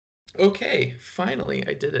Okay, finally,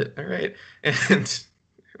 I did it. All right. And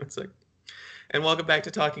it's like, and welcome back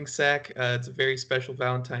to Talking Sack. It's a very special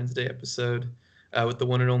Valentine's Day episode with the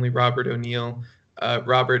one and only Robert O'Neill.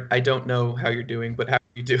 Robert, I don't know how you're doing, but how are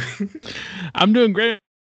you doing? I'm doing great.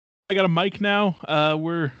 I got a mic now.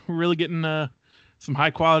 We're really getting some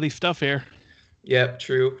high quality stuff here. Yep,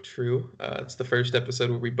 true, true. It's the first episode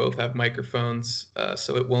where we both have microphones,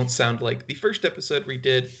 so it won't sound like the first episode we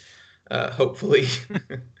did, hopefully,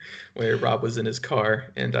 where Rob was in his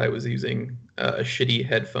car and I was using a shitty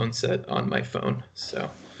headphone set on my phone. So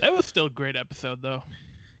That was still a great episode though.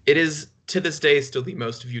 it is to this day still the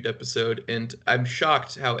most viewed episode, and I'm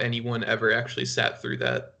shocked how anyone ever actually sat through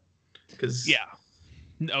that. Because, Yeah.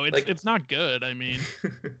 No, it's like, it's not good. I mean,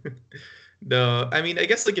 no, I mean, I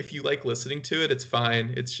guess like if you like listening to it, it's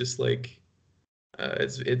fine. It's just like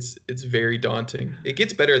it's very daunting. It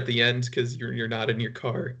gets better at the end because you're not in your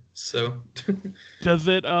car. So does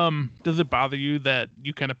it bother you that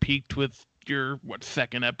you kind of peaked with your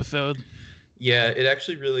second episode? yeah, it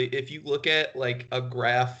actually really, if you look at like a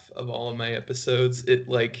graph of all of my episodes, it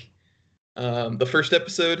like the first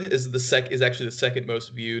episode is actually the second most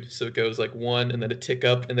viewed. So it goes like one and then a tick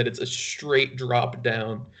up and then it's a straight drop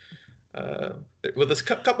down uh, with a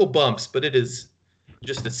couple bumps, but it is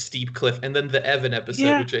just a steep cliff. And then the Evan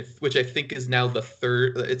episode, Yeah. which I think is now the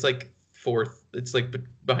third. It's like fourth. It's like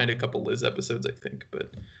behind a couple Liz episodes, I think.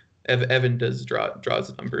 But Evan does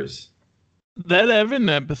draws numbers. That Evan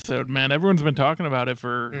episode, man, everyone's been talking about it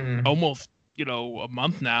for Mm. almost, a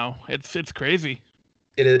month now. It's crazy.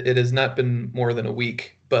 It has not been more than a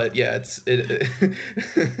week, but yeah,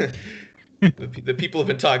 the people have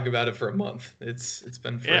been talking about it for a month. It's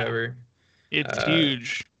been Yeah. forever. It's Uh,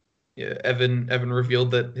 huge. yeah, Evan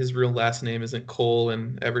revealed that his real last name isn't Cole,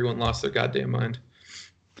 and everyone lost their goddamn mind.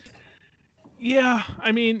 Yeah,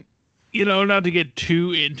 I mean, not to get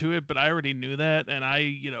too into it, but I already knew that, and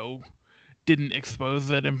I, didn't expose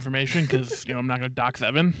that information because I'm not going to dox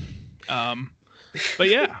Evan. Um, but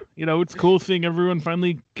yeah, it's cool seeing everyone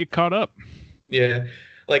finally get caught up. Yeah,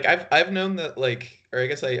 like I've known that, like, or I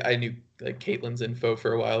guess I knew like Caitlin's info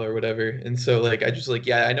for a while or whatever, and so like I just like,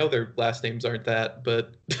 yeah, I know their last names aren't that,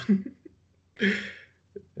 but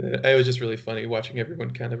it was just really funny watching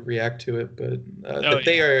everyone kind of react to it. But Oh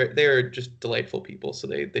yeah. they are just delightful people, so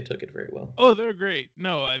they took it very well. Oh, they're great.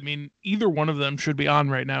 No, I mean either one of them should be on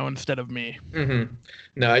right now instead of me. Hmm.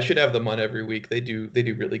 No, I should have them on every week. They do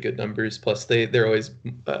really good numbers. Plus, they're always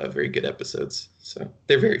very good episodes, so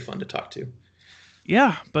they're very fun to talk to.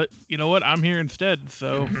 Yeah, but you know what? I'm here instead,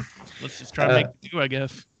 so let's just try to make Uh, it do, I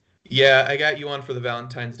guess. Yeah, I got you on for the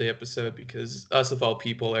Valentine's Day episode because us of all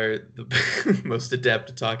people are the most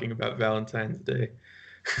adept at talking about Valentine's Day.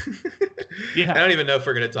 I Yeah. don't even know if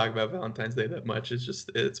we're going to talk about Valentine's Day that much.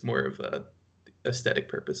 It's more of aesthetic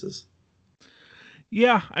purposes.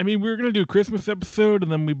 Yeah, I mean we were gonna do a Christmas episode,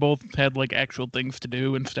 and then we both had like actual things to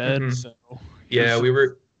do instead. Hmm. So Yeah, just we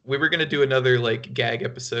were going to do another like gag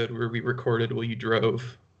episode where we recorded while you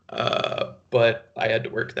drove, but I had to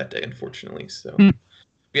work that day unfortunately, so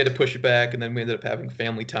we had to push it back, and then we ended up having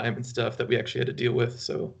family time and stuff that we actually had to deal with.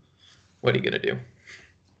 So what are you going to do?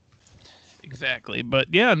 exactly. But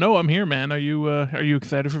yeah, no, I'm here, man. Are you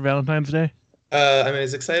excited for Valentine's Day? I'm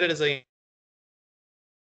as excited as I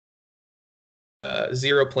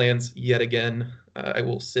zero plans yet again. I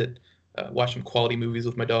will sit, watch some quality movies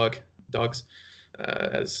with my dogs,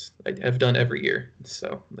 as I have done every year.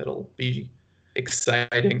 So that'll be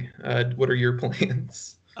exciting. What are your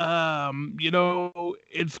plans?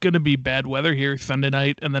 It's gonna be bad weather here Sunday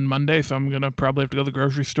night and then Monday, so I'm gonna probably have to go to the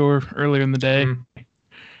grocery store earlier in the day Mm,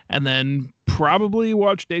 and then probably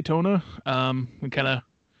watch Daytona. We kind of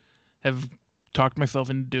have talked myself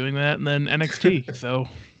into doing that, and then NXT. So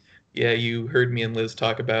yeah, you heard me and Liz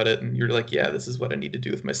talk about it, and you're like, yeah, this is what I need to do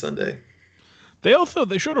with my Sunday.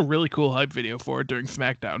 they showed a really cool hype video for it during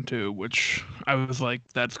SmackDown too, which I was like,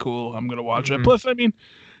 that's cool. I'm gonna watch it. Hmm. Plus, I mean,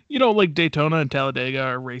 like Daytona and Talladega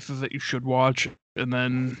are races that you should watch, and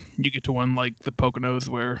then you get to one like the Poconos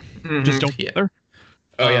where Hmm. just don't Yeah. bother.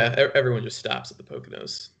 Oh Um, yeah. Everyone just stops at the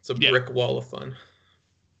Poconos. It's a yeah, brick wall of fun.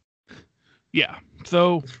 yeah.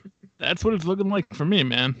 So that's what it's looking like for me,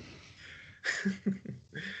 man.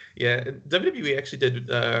 Yeah, WWE actually did,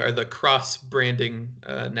 or the cross branding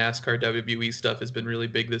NASCAR WWE stuff has been really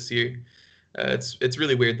big this year. It's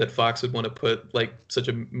really weird that Fox would want to put like such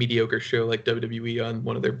a mediocre show like WWE on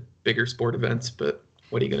one of their bigger sport events, but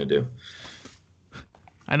what are you gonna do?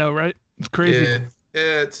 I know, right? It's crazy.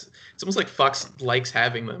 Yeah, it's almost like Fox likes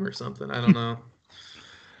having them or something. I don't know.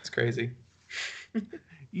 It's crazy.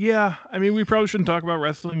 Yeah, I mean, we probably shouldn't talk about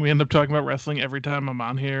wrestling. We end up talking about wrestling every time I'm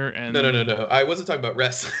on here, No, no, and no, no. I wasn't talking about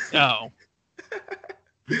wrestling. oh,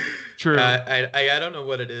 true. I don't know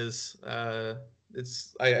what it is.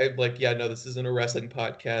 It's I like yeah no, this isn't a wrestling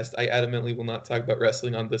podcast. I adamantly will not talk about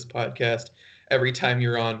wrestling on this podcast. Every time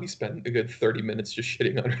you're on, we spend a good 30 minutes just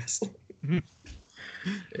shitting on wrestling.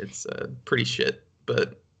 It's pretty shit,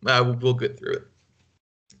 but we'll get through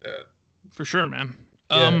it. For sure, man.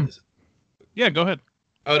 Yeah. Yeah, go ahead.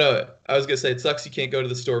 Oh no, I was gonna say it sucks you can't go to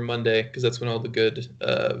the store Monday because that's when all the good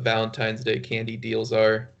Valentine's Day candy deals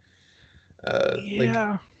are. Like,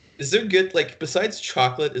 Yeah. is there good like besides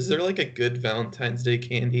chocolate? Is there like a good Valentine's Day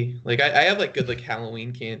candy? Like I have like good like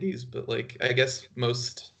Halloween candies, but like I guess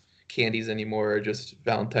most candies anymore are just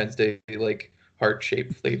Valentine's Day like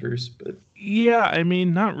heart-shaped flavors. But Yeah, I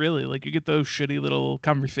mean, not really. Like, you get those shitty little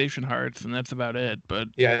conversation hearts, and that's about it. But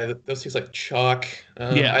yeah, those taste like chalk.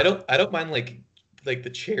 yeah, I don't mind like the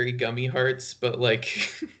cherry gummy hearts, but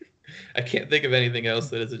like I can't think of anything else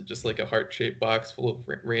that isn't just like a heart-shaped box full of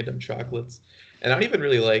random chocolates. And I don't even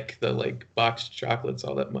really like the like boxed chocolates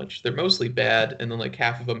all that much. They're mostly bad, and then like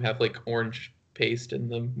half of them have like orange paste in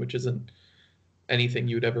them, which isn't anything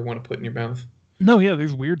you would ever want to put in your mouth. no, yeah,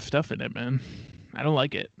 there's weird stuff in it, man. I don't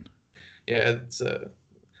like it. Yeah, it's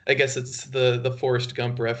I guess it's the Forrest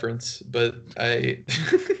Gump reference, but I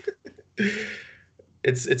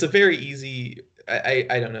it's a very easy I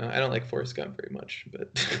don't know. I don't like Forrest Gump very much, but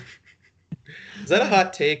is that a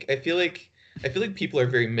hot take? I feel like people are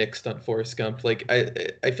very mixed on Forrest Gump. Like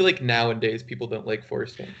I feel like nowadays people don't like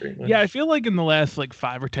Forrest Gump very much. Yeah, I feel like in the last like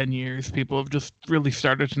 5 or 10 years, people have just really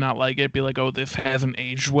started to not like it. Be like, oh, this hasn't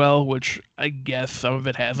aged well, which I guess some of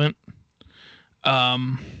it hasn't.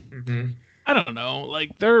 Um, Hmm. I don't know.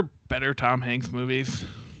 Like, there are better Tom Hanks movies.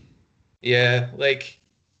 Yeah, like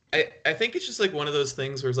I think it's just like one of those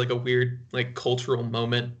things where it's like a weird like cultural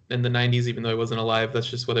moment in the 90s, even though I wasn't alive. That's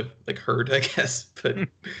just what I've like heard, I guess. But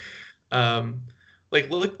um like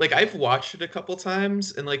look like I've watched it a couple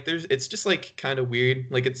times and like there's it's just like kind of weird.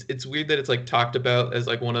 Like it's weird that it's like talked about as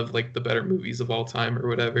like one of like the better movies of all time or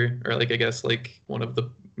whatever. Or like I guess like one of the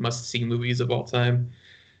must-see movies of all time.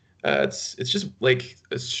 It's just like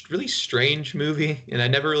really strange movie, and I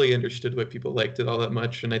never really understood why people liked it all that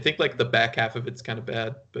much. And I think like the back half of it's kind of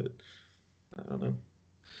bad, but I don't know.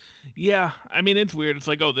 Yeah, I mean, it's weird. It's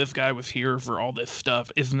like, oh, this guy was here for all this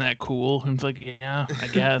stuff. Isn't that cool? And it's like, yeah, I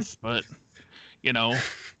guess, but you know,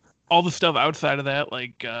 all the stuff outside of that,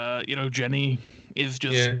 like, Jenny is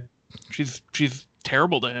just Yeah, she's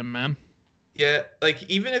terrible to him, man. yeah. Like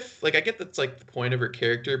even if like I get that's like the point of her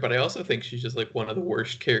character, but I also think she's just like one of the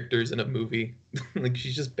worst characters in a movie. Like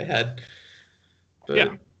she's just bad. But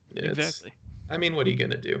Yeah, yeah, it's. exactly. I mean, what are you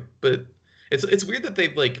gonna do? But it's weird that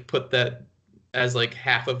they've like put that as like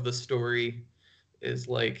half of the story is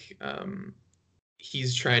like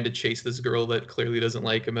he's trying to chase this girl that clearly doesn't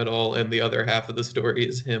like him at all, and the other half of the story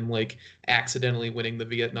is him like accidentally winning the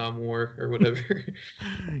Vietnam War or whatever.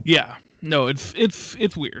 Yeah, no, it's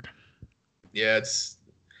weird. Yeah, it's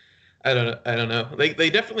I don't know. They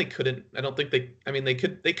definitely couldn't. I don't think they. I mean, they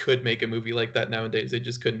could make a movie like that nowadays. They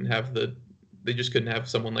just couldn't have the. They just couldn't have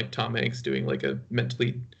someone like Tom Hanks doing like a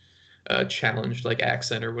mentally challenged like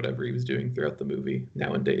accent or whatever he was doing throughout the movie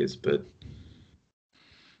nowadays. But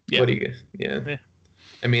Yeah, what do you? Yeah. yeah.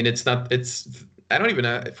 I mean, it's not. It's. I don't even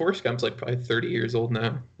know. Forrest Gump's like probably 30 years old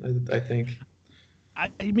now. I think. I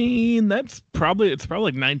mean, it's probably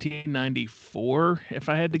like 1994 if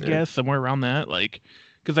I had to Yeah. guess, somewhere around that. Like,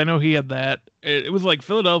 because I know he had that. It was like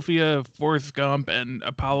Philadelphia, Forrest Gump, and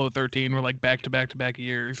Apollo 13 were like back to back to back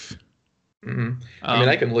years. Hmm. I mean,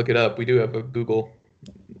 I Um, can look it up. We do have a Google.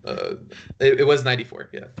 Uh, it was 94.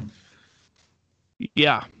 Yeah.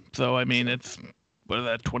 yeah. So I mean, So it's what is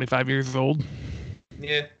that, 25 years old?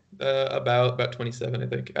 yeah. About 27, I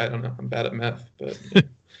think. I don't know. I'm bad at math, but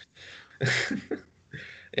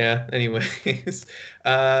yeah. Anyways,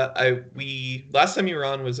 I we last time you were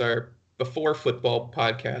on was our before football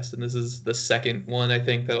podcast, and this is the second one I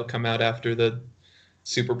think that'll come out after the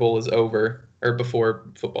Super Bowl is over or before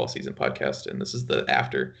football season podcast, and this is the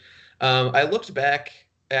after. I looked back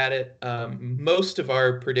at it. Most of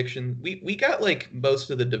our prediction, we got like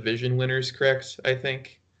most of the division winners correct, I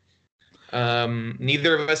think.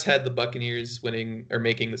 Neither of us had the Buccaneers winning or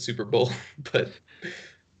making the Super Bowl, but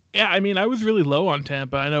Yeah, I mean, I was really low on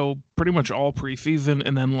Tampa. I know pretty much all preseason,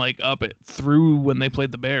 and then like up it through when they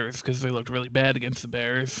played the Bears because they looked really bad against the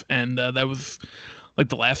Bears, and that was like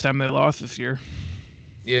the last time they lost this year.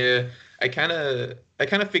 yeah, I kind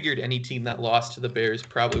of figured any team that lost to the Bears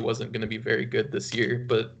probably wasn't going to be very good this year,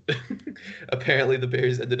 but apparently the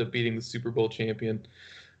Bears ended up beating the Super Bowl champion.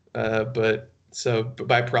 But So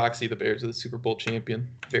by proxy, the Bears are the Super Bowl champion.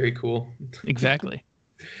 Very cool. Exactly.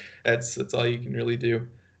 That's all you can really do.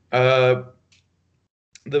 Uh,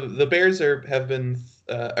 the Bears have been,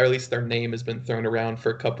 or at least their name has been thrown around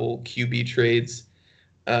for a couple QB trades.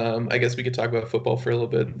 I guess we could talk about football for a little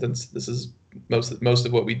bit, since this is most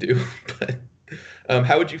of what we do. But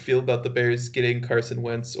how would you feel about the Bears getting Carson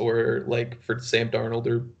Wentz, or like for Sam Darnold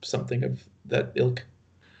or something of that ilk?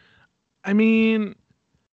 I mean,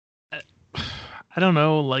 I don't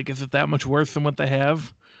know. Like, is it that much worse than what they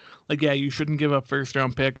have? Like, yeah, you shouldn't give up first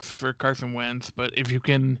round picks for Carson Wentz, but if you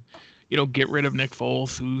can, get rid of Nick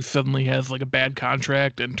Foles, who suddenly has like a bad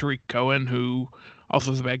contract, and Tariq Cohen, who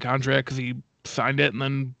also has a bad contract because he signed it and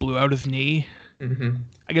then blew out his knee. Mm-hmm.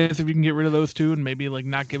 I guess if you can get rid of those two and maybe like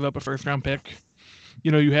not give up a first round pick,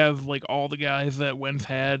 you have like all the guys that Wentz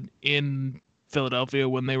had in Philadelphia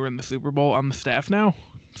when they were in the Super Bowl on the staff now.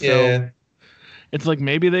 So Yeah. it's like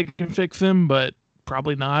maybe they can fix him, but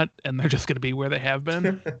probably not, and they're just going to be where they have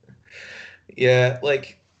been. Yeah,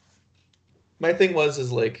 like my thing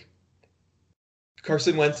is like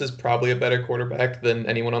Carson Wentz is probably a better quarterback than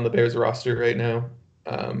anyone on the Bears roster right now.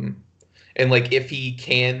 And like if he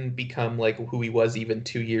can become like who he was even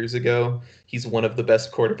 2 years ago, he's one of the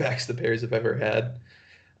best quarterbacks the Bears have ever had.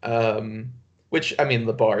 Which, I mean,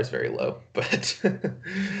 the bar is very low, but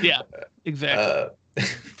Yeah, exactly.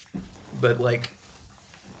 But like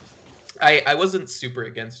I wasn't super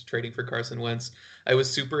against trading for Carson Wentz. I was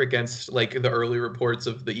super against like the early reports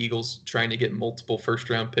of the Eagles trying to get multiple first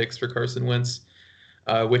round picks for Carson Wentz,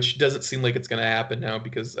 which doesn't seem like it's going to happen now,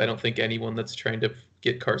 because I don't think anyone that's trying to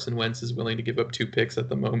get Carson Wentz is willing to give up 2 picks at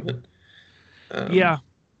the moment. Yeah.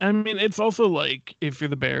 I mean, it's also like, if you're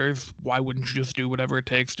the Bears, why wouldn't you just do whatever it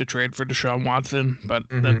takes to trade for Deshaun Watson? But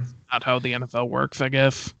that's not how the NFL works, I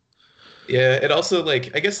guess. Yeah, it also,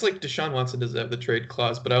 like, I guess like Deshaun Watson doesn't have the trade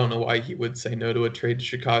clause, but I don't know why he would say no to a trade to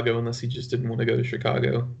Chicago unless he just didn't want to go to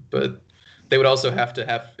Chicago. But they would also have to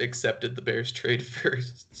have accepted the Bears trade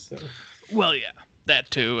first. So. Well, yeah, that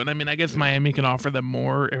too. And I mean, I guess Miami can offer them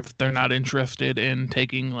more if they're not interested in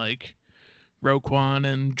taking like Roquan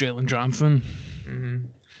and Jalen Johnson. Mm-hmm.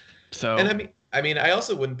 So, and I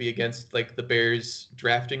also wouldn't be against like the Bears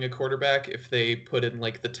drafting a quarterback if they put in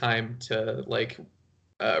like the time to like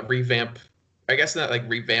revamp. I guess not like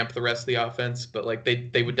revamp the rest of the offense, but like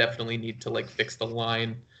they would definitely need to like fix the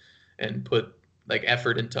line and put like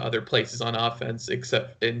effort into other places on offense,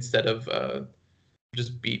 except instead of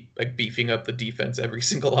just beefing up the defense every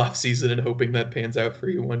single offseason and hoping that pans out for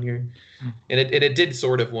you one year. And it did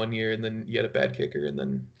sort of one year, and then you had a bad kicker, and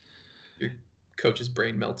then your coach's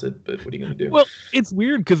brain melted. But what are you going to do? Well, it's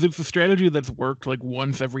weird because it's a strategy that's worked like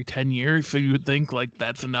once every 10 years. So you would think like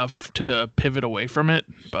that's enough to pivot away from it.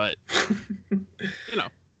 But,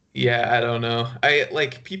 Yeah, I don't know.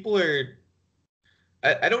 People are.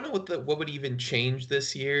 I don't know what would even change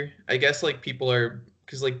this year. I guess like people are,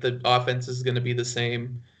 because like the offense is going to be the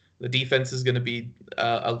same, the defense is going to be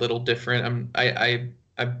a little different.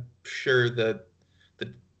 I'm sure that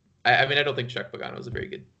I mean, I don't think Chuck Pagano is a very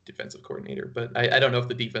good defensive coordinator, but I don't know if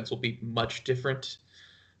the defense will be much different.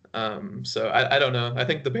 So I don't know. I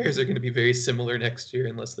think the Bears are going to be very similar next year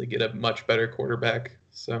unless they get a much better quarterback.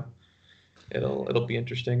 So it'll be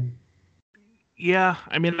interesting. Yeah,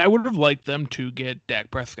 I mean, I would have liked them to get Dak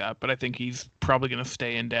Prescott, but I think he's probably going to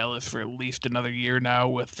stay in Dallas for at least another year now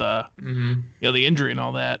with the injury and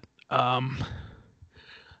all that.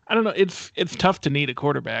 I don't know. It's tough to need a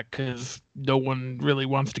quarterback because no one really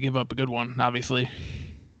wants to give up a good one, obviously.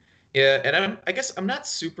 Yeah, and I guess I'm not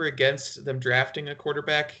super against them drafting a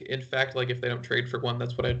quarterback. In fact, like if they don't trade for one,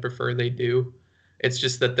 that's what I'd prefer they do. It's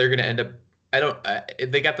just that they're going to end up.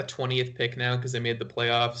 They got the 20th pick now because they made the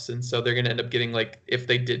playoffs, and so they're going to end up getting like, if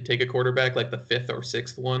they did take a quarterback, like the 5th or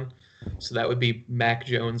 6th one. So that would be Mac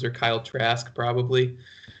Jones or Kyle Trask probably,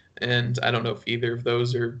 and I don't know if either of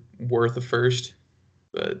those are worth a first,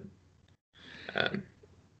 but.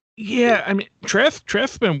 Yeah, I mean,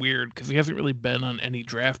 Trask's been weird because he hasn't really been on any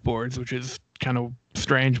draft boards, which is kind of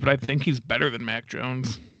strange. But I think he's better than Mac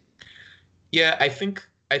Jones. Yeah, I think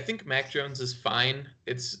Mac Jones is fine.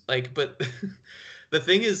 It's like, but the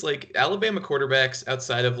thing is, like, Alabama quarterbacks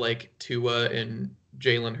outside of like Tua and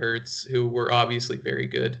Jalen Hurts, who were obviously very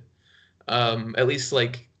good, at least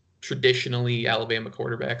like traditionally Alabama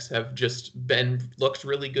quarterbacks have just looked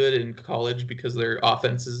really good in college because their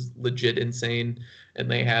offense is legit insane, and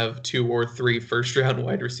they have 2 or 3 first-round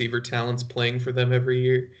wide receiver talents playing for them every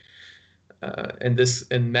year. And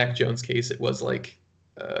in Mac Jones' case, it was like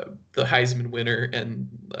the Heisman winner and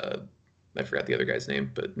I forgot the other guy's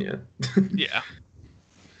name, but yeah.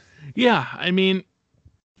 Yeah. I mean,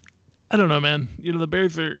 I don't know, man. The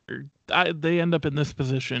Bears they end up in this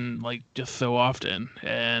position like just so often,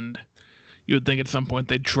 and you would think at some point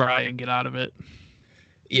they'd try and get out of it.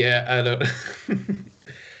 Yeah, I don't.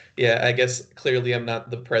 Yeah, I guess clearly I'm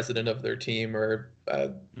not the president of their team, or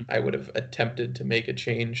I would have attempted to make a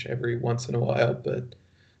change every once in a while, but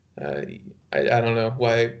uh, I don't know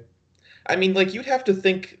why. I mean, like you'd have to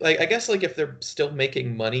think, like I guess like if they're still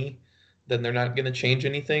making money, then they're not gonna change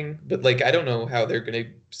anything. But like I don't know how they're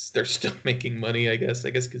still making money. I guess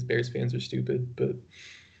because Bears fans are stupid, but.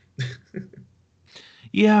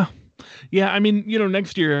 Yeah, yeah. I mean,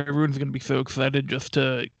 next year everyone's going to be so excited just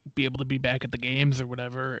to be able to be back at the games or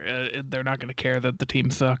whatever. They're not going to care that the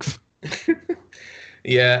team sucks.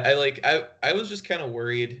 Yeah, I was just kind of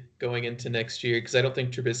worried going into next year because I don't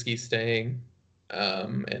think Trubisky's staying.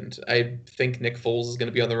 And I think Nick Foles is going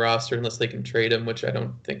to be on the roster unless they can trade him, which I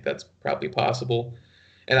don't think that's probably possible.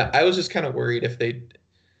 And I was just kind of worried if they're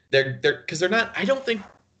because they're not. I don't think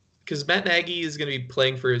because Matt Nagy is going to be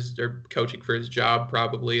playing for his or coaching for his job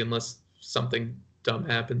probably unless something dumb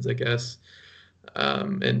happens, I guess.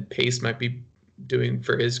 And Pace might be doing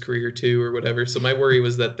for his career too or whatever. So my worry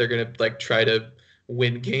was that they're going to like try to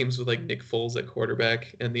win games with like Nick Foles at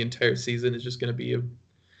quarterback, and the entire season is just going to be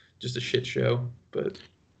just a shit show. But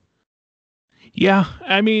yeah,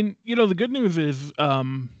 I mean, the good news is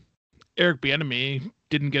Eric Bieniemy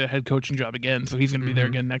didn't get a head coaching job again, so he's going to be there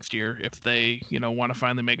again next year if they, want to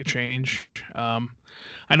finally make a change.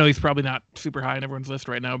 I know he's probably not super high on everyone's list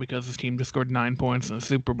right now because his team just scored 9 points in the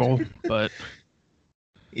Super Bowl, but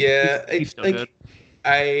yeah, he's still good.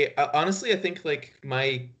 I honestly I think like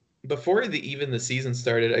before even the season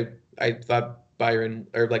started, I thought Byron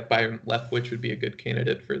Leftwich would be a good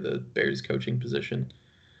candidate for the Bears coaching position,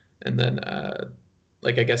 and then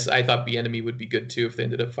like I guess I thought Bieniemy would be good too if they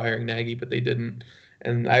ended up firing Nagy, but they didn't.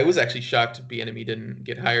 And I was actually shocked Bieniemy didn't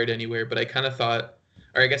get hired anywhere. But I kind of thought,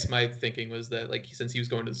 or I guess my thinking was that like since he was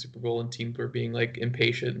going to the Super Bowl and teams were being like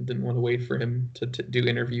impatient and didn't want to wait for him to do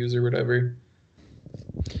interviews or whatever.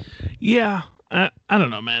 Yeah, I don't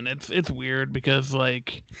know, man. It's weird because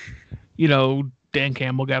like, Dan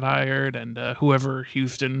Campbell got hired and whoever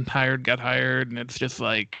Houston hired got hired, and it's just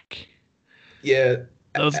like, yeah.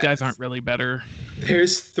 Those guys aren't really better.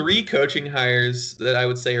 There's 3 coaching hires that I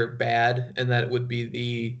would say are bad, and that would be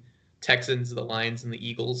the Texans, the Lions, and the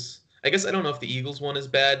Eagles. I guess I don't know if the Eagles one is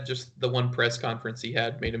bad. Just the one press conference he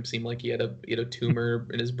had made him seem like he had a tumor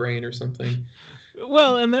in his brain or something.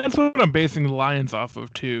 Well, and that's what I'm basing the Lions off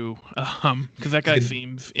of too, because that guy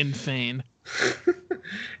seems insane.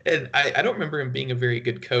 And I don't remember him being a very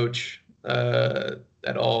good coach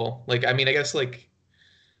at all. Like I mean, I guess like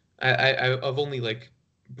I've only like.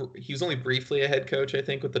 He was only briefly a head coach, I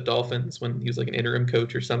think, with the Dolphins when he was like an interim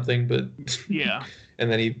coach or something. But yeah, and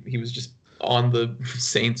then he was just on the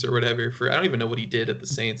Saints or whatever for I don't even know what he did at the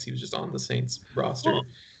Saints. He was just on the Saints roster. Well,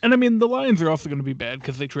 and I mean, the Lions are also going to be bad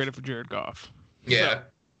because they traded for Jared Goff. Yeah, so.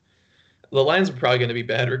 The Lions are probably going to be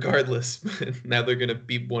bad regardless. Now they're going to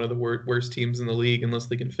be one of the worst teams in the league unless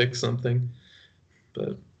they can fix something.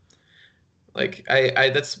 But. Like I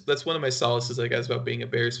that's one of my solaces, I guess, about being a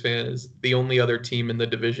Bears fan is the only other team in the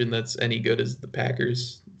division that's any good is the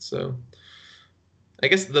Packers. So I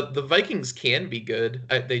guess the Vikings can be good.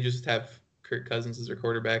 They just have Kirk Cousins as their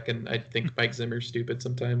quarterback, and I think Mike Zimmer's stupid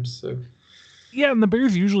sometimes. So yeah, and the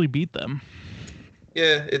Bears usually beat them.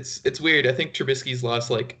 Yeah, it's weird. I think Trubisky's lost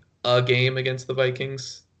like a game against the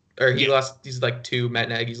Vikings, or he's like 2. Matt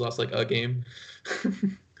Nagy's lost like a game.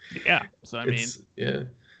 Yeah, so I mean,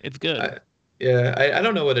 it's good. I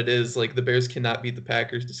don't know what it is. Like the Bears cannot beat the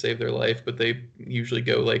Packers to save their life, but they usually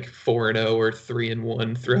go like 4-0 or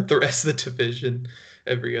 3-1 throughout the rest of the division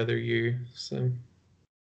every other year. So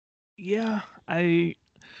yeah, I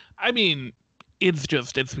mean, it's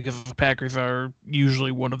because the Packers are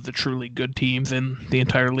usually one of the truly good teams in the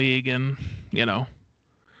entire league, and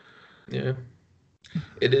Yeah,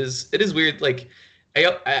 it is weird. Like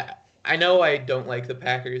I know I don't like the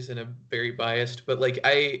Packers and I'm very biased, but like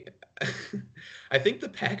I think the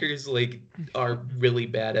Packers like are really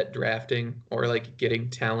bad at drafting or like getting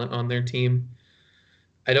talent on their team.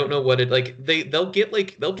 I don't know what it like they'll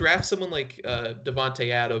draft someone like Devontae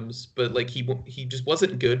Adams, but like he just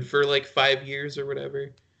wasn't good for like 5 years or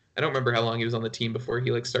whatever. I don't remember how long he was on the team before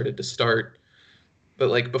he like started to start. But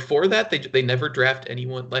like before that, they never draft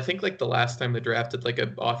anyone. I think like the last time they drafted like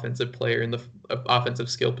an offensive player in the offensive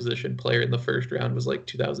skill position player in the first round was like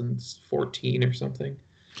 2014 or something.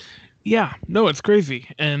 Yeah, no, it's crazy.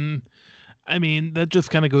 And I mean, that just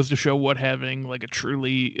kind of goes to show what having like a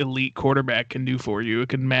truly elite quarterback can do for you. It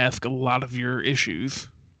can mask a lot of your issues.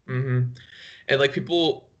 Mm-hmm. And like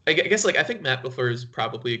people I guess like I think Matt LaFleur is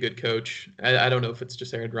probably a good coach. I don't know if it's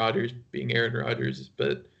just Aaron Rodgers being Aaron Rodgers,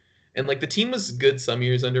 but and like the team was good some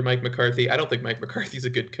years under Mike McCarthy. I don't think Mike McCarthy's a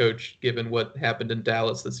good coach given what happened in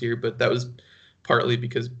Dallas this year, but that was partly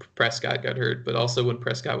because Prescott got hurt, but also when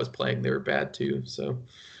Prescott was playing, they were bad too. So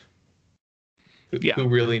Yeah, who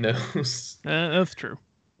really knows? that's true.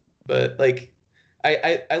 But like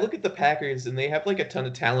I look at the Packers and they have like a ton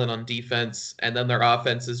of talent on defense, and then their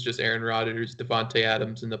offense is just Aaron Rodgers, Devontae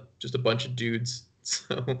Adams, and just a bunch of dudes.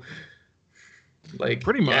 So like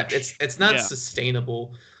Pretty much. it's not Yeah.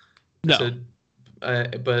 sustainable. No.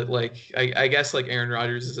 To, but like I guess like Aaron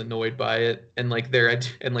Rodgers is annoyed by it, and like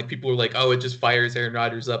and like people are like, oh, it just fires Aaron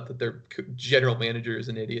Rodgers up that their general manager is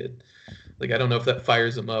an idiot. Like I don't know if that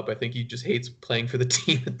fires him up. I think he just hates playing for the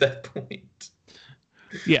team at that point.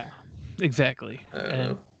 Yeah, exactly. I don't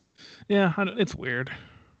know. Yeah, it's weird.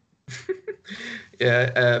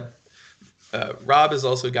 Yeah. Rob has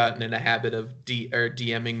also gotten in a habit of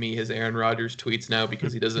DMing me his Aaron Rodgers tweets now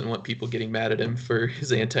because he doesn't want people getting mad at him for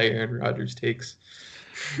his anti-Aaron Rodgers takes.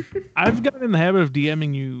 I've gotten in the habit of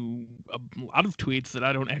DMing you a lot of tweets that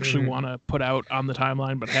I don't actually want to put out on the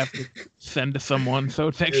timeline, but have to send to someone. So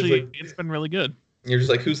it's actually it's been really good. You're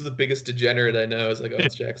just like, who's the biggest degenerate I know? I was like, oh,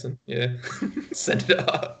 it's Jackson. Yeah, send it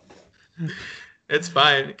off. It's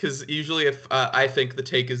fine, because usually if I think the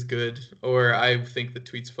take is good or I think the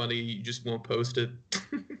tweet's funny, you just won't post it.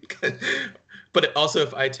 But also,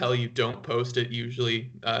 if I tell you don't post it,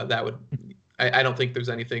 usually that would... I don't think there's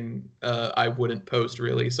anything I wouldn't post,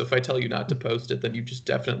 really. So if I tell you not to post it, then you just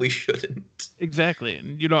definitely shouldn't. Exactly.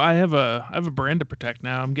 And, I have a brand to protect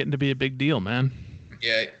now. I'm getting to be a big deal, man.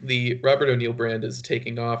 Yeah, the Robert O'Neill brand is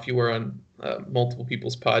taking off. You are on multiple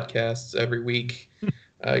people's podcasts every week.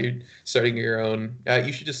 You're starting your own.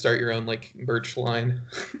 You should just start your own like merch line.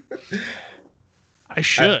 I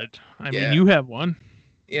should. I mean, you have one.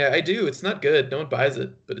 Yeah, I do. It's not good. No one buys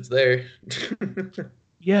it, but it's there.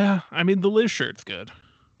 Yeah, I mean the Liz shirt's good.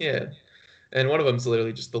 Yeah, and one of them's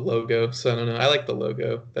literally just the logo. So I don't know. I like the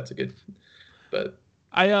logo. That's a good. But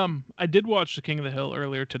I did watch The King of the Hill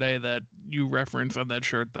earlier today that you referenced on that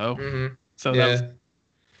shirt though. Mm-hmm. So yeah.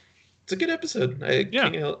 It's a good episode.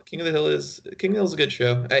 King of the Hill is a good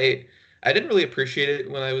show. I didn't really appreciate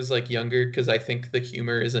it when I was like younger because I think the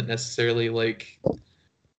humor isn't necessarily like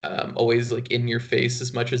always like in your face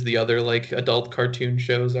as much as the other like adult cartoon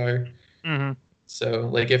shows are. Mm-hmm. So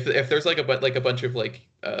like if there's like a bunch of like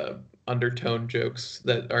undertone jokes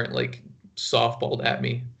that aren't like softballed at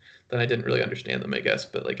me, then I didn't really understand them, I guess.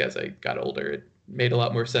 But like as I got older, it made a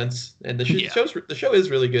lot more sense. And the show is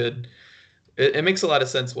really good. It makes a lot of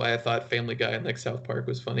sense why I thought Family Guy and like South Park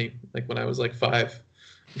was funny, like when I was like 5.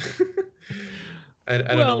 I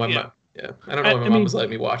don't know why my mom was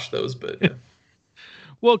letting me watch those, but yeah.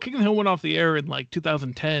 Well, King of the Hill went off the air in like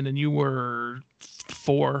 2010, and you were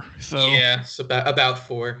 4, so yeah, so about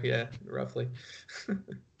 4, yeah, roughly.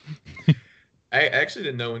 I actually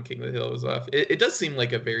didn't know when King of the Hill was off. It does seem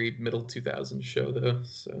like a very middle 2000s show though,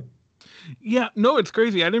 so. Yeah, no, it's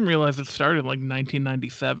crazy. I didn't realize it started in like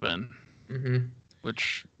 1997. Mm-hmm.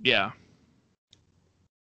 Which, yeah.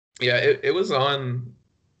 Yeah, it was on.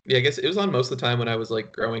 Yeah, I guess it was on most of the time when I was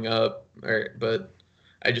like growing up, but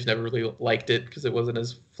I just never really liked it because it wasn't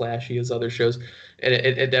as flashy as other shows, and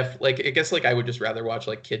I guess like I would just rather watch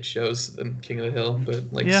like kids shows than King of the Hill, but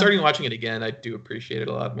like starting watching it again, I do appreciate it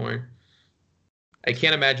a lot more. I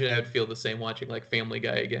can't imagine I would feel the same watching like Family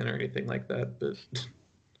Guy again or anything like that, but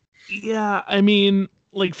yeah, I mean,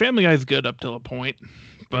 like Family Guy's good up till a point,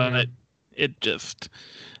 but it just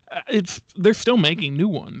they're still making new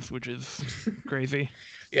ones, which is crazy.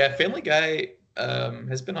 Yeah, Family Guy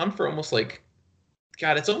has been on for almost like,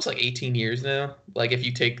 God, it's almost like 18 years now. Like if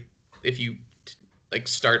you like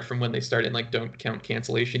start from when they started and like don't count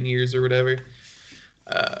cancellation years or whatever,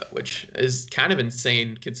 which is kind of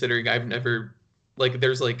insane considering I've never like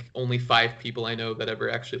there's like only 5 people I know that ever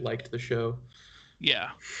actually liked the show.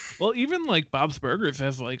 Yeah, well, even like Bob's Burgers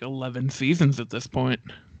has like 11 seasons at this point.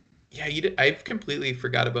 Yeah, I've completely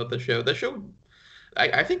forgot about the show. The show,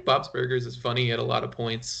 I think Bob's Burgers is funny at a lot of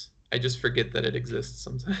points. I just forget that it exists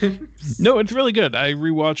sometimes. No, it's really good. I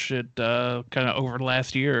rewatched it kind of over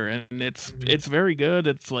last year, and it's very good.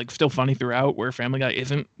 It's like still funny throughout, where Family Guy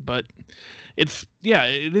isn't, but it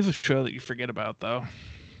is a show that you forget about though.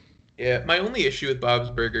 Yeah, my only issue with Bob's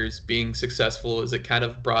Burgers being successful is it kind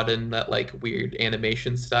of brought in that like weird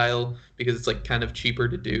animation style because it's like kind of cheaper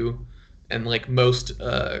to do. And like most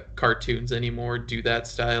cartoons anymore do that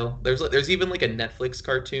style. There's even like a Netflix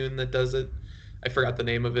cartoon that does it. I forgot the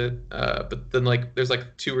name of it. But then like there's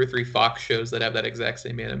like 2 or 3 Fox shows that have that exact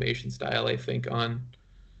same animation style, I think, on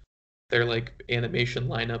their like animation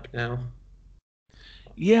lineup now.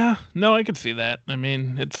 Yeah, no, I can see that. I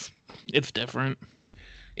mean, it's different.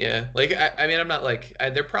 Yeah, like I mean, I'm not like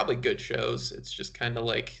they're probably good shows. It's just kind of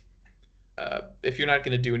like if you're not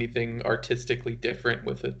going to do anything artistically different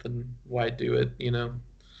with it, then why do it? You know.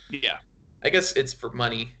 Yeah. I guess it's for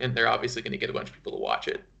money, and they're obviously going to get a bunch of people to watch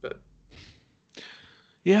it. But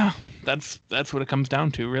Yeah, that's what it comes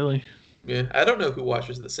down to, really. yeah, I don't know who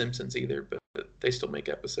watches The Simpsons either, but they still make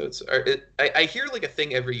episodes. I hear like a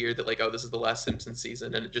thing every year that like, oh, this is the last Simpsons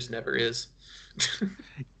season, and it just never is.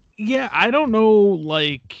 Yeah, I don't know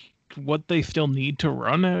like what they still need to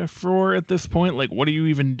run for at this point. Like, what are you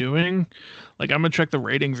even doing? Like, I'm gonna check the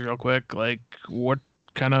ratings real quick. Like, what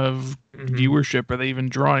kind of viewership are they even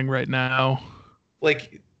drawing right now?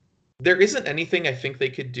 Like, there isn't anything I think they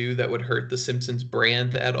could do that would hurt the Simpsons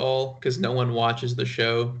brand at all, because no one watches the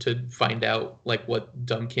show to find out like what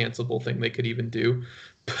dumb cancelable thing they could even do.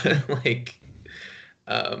 But like,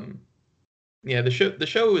 um, yeah, the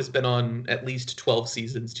show has been on at least 12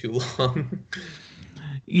 seasons too long.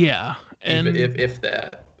 Yeah, and Even if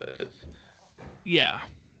that. But yeah,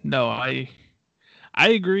 no, I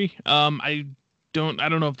agree. I don't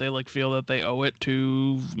know if they like feel that they owe it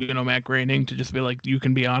to Matt Groening to just be like, you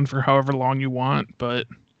can be on for however long you want, but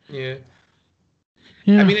yeah.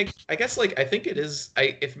 yeah. I mean, I guess like I think it is.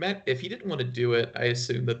 If he didn't want to do it, I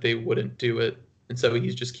assume that they wouldn't do it, and so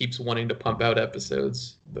he just keeps wanting to pump out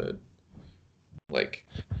episodes. But like,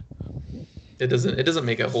 it doesn't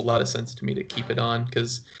make a whole lot of sense to me to keep it on,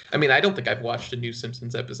 because I mean, I don't think I've watched a new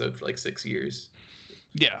Simpsons episode for like 6 years.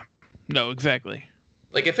 Yeah, no, exactly.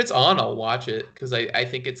 Like if it's on, I'll watch it, because I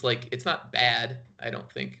think it's like it's not bad. I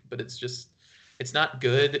don't think, but it's not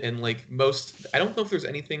good. And like I don't know if there's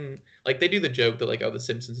anything like they do the joke that like, oh, the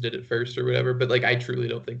Simpsons did it first or whatever, but like I truly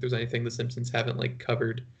don't think there's anything the Simpsons haven't like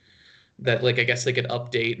covered that like I guess they could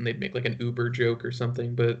update and they'd make like an Uber joke or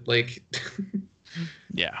something, but like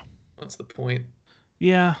Yeah. what's the point?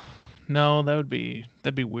 Yeah. No, that'd be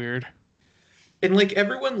weird. And like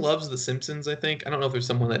everyone loves the Simpsons, I think. I don't know if there's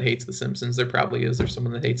someone that hates the Simpsons. There probably is. There's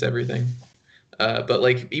someone that hates everything. But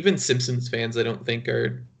like even Simpsons fans, I don't think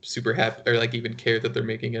are super happy or like even care that they're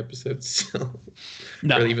making episodes still.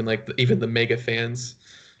 No. Or even like even the mega fans.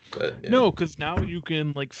 But yeah. No, because now you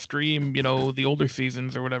can like stream, the older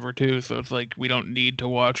seasons or whatever too. So it's like we don't need to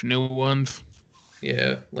watch new ones.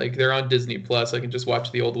 Yeah, like they're on Disney Plus. I can just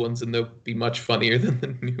watch the old ones and they'll be much funnier than the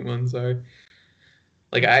new ones are.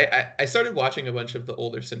 Like I started watching a bunch of the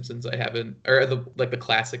older Simpsons I haven't, or the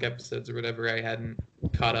classic episodes or whatever I hadn't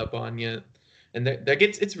caught up on yet, and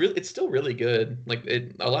it's still really good. Like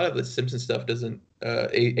a lot of the Simpson stuff doesn't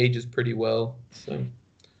ages pretty well. So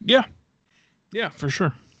Yeah, for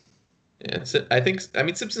sure. yeah, so I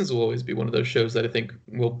mean Simpsons will always be one of those shows that I think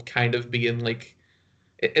will kind of be in like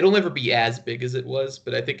it'll never be as big as it was,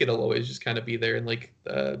 but I think it'll always just kind of be there in like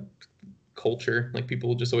culture. Like people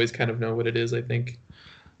will just always kind of know what it is, I think.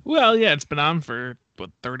 Well, yeah, it's been on for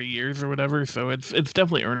 30 years or whatever, so it's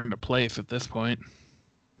definitely earned a place at this point.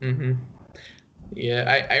 Mm-hmm.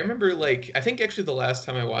 Yeah, I remember like I think actually the last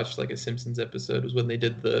time I watched like a Simpsons episode was when they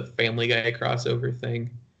did the Family Guy crossover thing,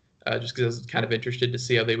 just because I was kind of interested to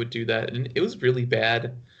see how they would do that, and it was really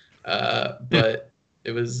bad, but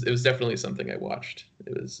it was definitely something I watched.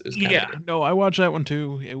 It was no, I watched that one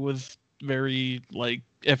too. It was very like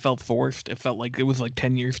it felt forced. It felt like it was like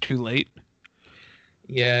 10 years too late.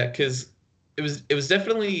 Yeah, because it was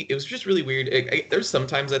definitely it was just really weird. There's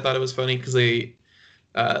sometimes I thought it was funny because they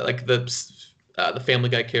like the Family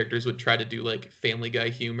Guy characters would try to do like Family Guy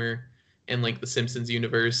humor in like the Simpsons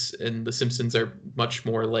universe, and the Simpsons are much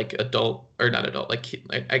more like adult or not adult, like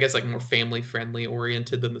I guess like more family friendly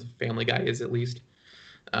oriented than the Family Guy is at least.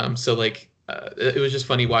 So like it was just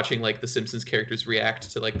funny watching like the Simpsons characters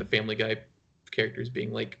react to like the Family Guy characters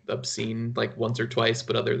being like obscene like once or twice,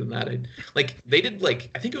 but other than that, they did like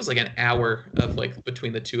I think it was like an hour of like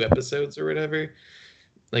between the two episodes or whatever,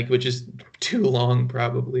 like which is too long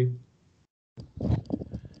probably.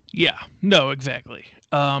 Yeah, no, exactly.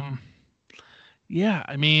 Yeah,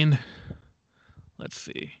 I mean, let's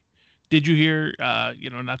see. Did you hear,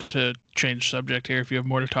 not to change subject here if you have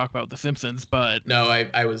more to talk about The Simpsons, but No,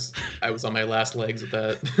 I was on my last legs with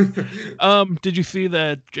that. Did you see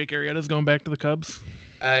that Jake Arrieta's going back to the Cubs?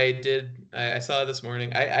 I did. I saw it this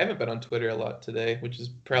morning. I haven't been on Twitter a lot today, which is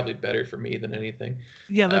probably better for me than anything.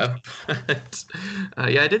 Yeah, that's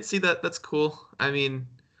but, yeah, I did see that. That's cool. I mean,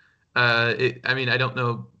 I don't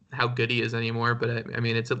know how good he is anymore, but I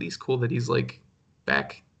mean, it's at least cool that he's like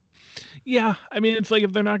back. Yeah, I mean, it's like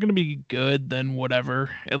if they're not going to be good, then whatever.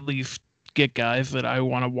 At least get guys that I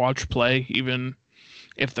want to watch play, even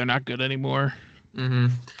if they're not good anymore. Mm-hmm.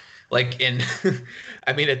 Like in,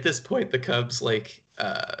 I mean, at this point, the Cubs, like,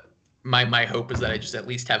 my hope is that I just at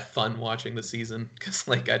least have fun watching the season, because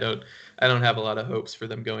like I don't have a lot of hopes for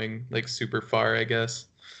them going like super far, I guess.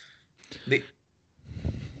 The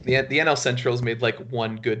the NL Central's made like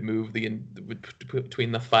one good move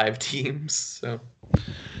between the five teams, so.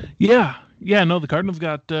 Yeah, no, the Cardinals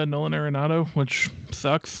got Nolan Arenado, which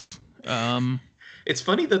sucks. It's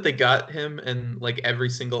funny that they got him, and like every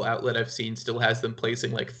single outlet I've seen still has them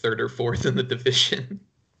placing like third or fourth in the division.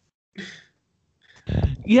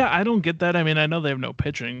 Yeah, I don't get that. I mean, I know they have no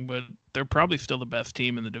pitching, but they're probably still the best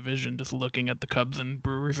team in the division, just looking at the Cubs and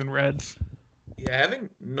Brewers and Reds. Yeah, having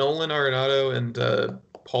Nolan Arenado and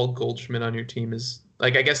Paul Goldschmidt on your team is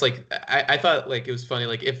like, I guess like I thought like it was funny,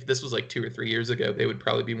 like if this was like 2 or 3 years ago, they would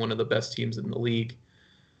probably be one of the best teams in the league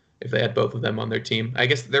if they had both of them on their team. I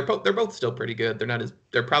guess they're both still pretty good.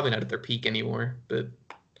 They're probably not at their peak anymore, but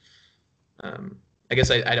I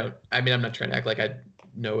guess I don't. I mean, I'm not trying to act like I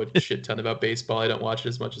know a shit ton about baseball. I don't watch it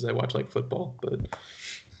as much as I watch like football, but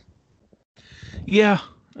yeah,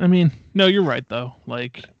 I mean, no, you're right though.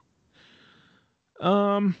 Like,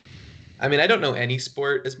 I mean, I don't know any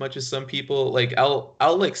sport as much as some people. Like, I'll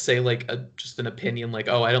like say like just an opinion, like,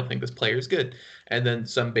 oh, I don't think this player is good, and then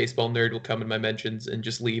some baseball nerd will come in my mentions and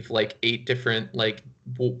just leave like 8 different like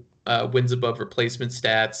wins above replacement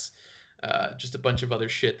stats, just a bunch of other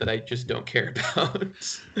shit that I just don't care about.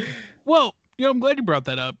 well, I'm glad you brought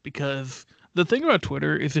that up, because the thing about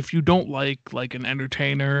Twitter is if you don't like an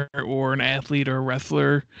entertainer or an athlete or a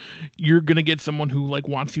wrestler, you're gonna get someone who like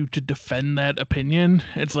wants you to defend that opinion.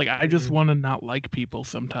 It's like, I just want to not like people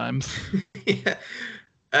sometimes. Yeah,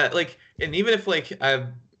 like, and even if like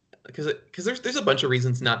because there's a bunch of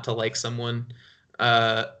reasons not to like someone,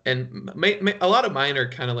 and a lot of mine are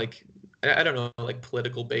kind of like, I don't know, like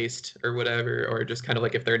political based or whatever, or just kind of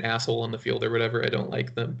like if they're an asshole on the field or whatever, I don't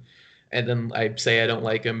like them. And then I say I don't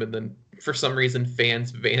like them, and then for some reason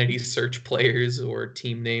fans vanity search players or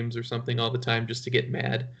team names or something all the time just to get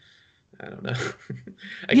mad. I don't know.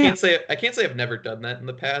 I Yeah. can't say I've never done that in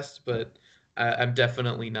the past, but I'm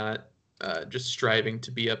definitely not just striving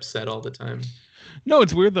to be upset all the time. No,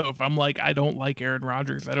 it's weird though. If I'm like, I don't like Aaron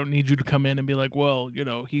Rodgers, I don't need you to come in and be like, well,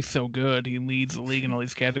 he's so good, he leads the league in all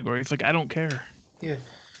these categories. Like, I don't care. Yeah,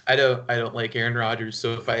 I don't like Aaron Rodgers,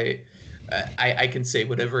 so if I can say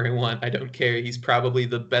whatever I want. I don't care. He's probably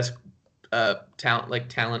the best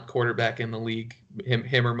talent quarterback in the league.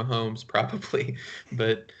 Him or Mahomes probably,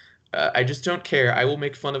 but I just don't care. I will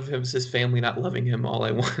make fun of his family not loving him all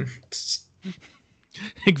I want.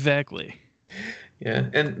 Exactly. Yeah,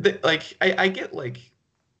 and like I get like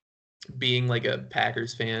being like a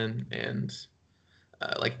Packers fan and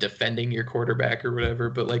like defending your quarterback or whatever,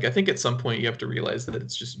 but like I think at some point you have to realize that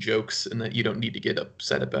it's just jokes and that you don't need to get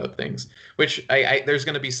upset about things. Which there's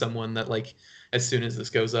going to be someone that like as soon as this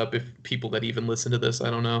goes up, if people that even listen to this, I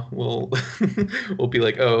don't know, will be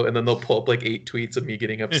like, oh, and then they'll pull up like 8 tweets of me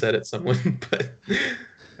getting upset at someone, but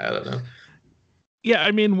I don't know. Yeah,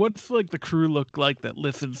 I mean, what's like the crew look like that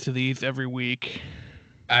listens to these every week?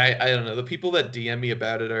 I don't know. The people that DM me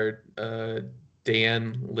about it are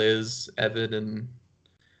Dan, Liz, Evan, and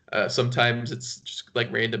sometimes it's just like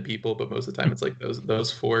random people, but most of the time it's like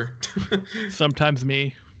those 4. Sometimes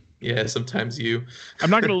me. Yeah, sometimes you.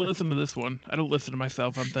 I'm not gonna listen to this one. I don't listen to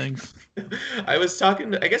myself on things. I was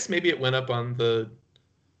talking I guess maybe it went up on the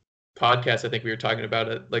podcast. I think we were talking about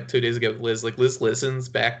it like 2 days ago with Liz. Like Liz listens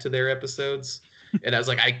back to their episodes, and I was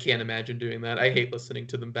like, I can't imagine doing that. I hate listening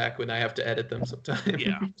to them back when I have to edit them sometimes.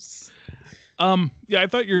 Yeah. Yeah, I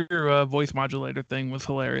thought your voice modulator thing was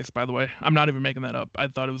hilarious, by the way. I'm not even making that up. I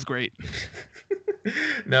thought it was great.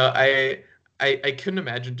 No, I couldn't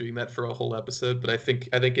imagine doing that for a whole episode, but I think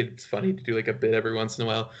it's funny to do like a bit every once in a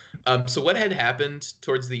while. So what had happened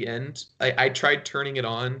towards the end, I tried turning it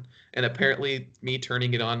on, and apparently me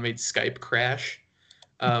turning it on made Skype crash.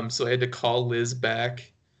 So I had to call Liz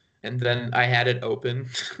back, and then I had it open.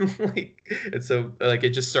 And so like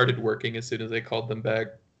it just started working as soon as I called them back.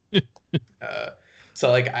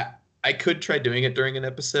 So like I could try doing it during an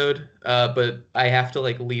episode, but I have to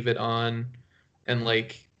like leave it on and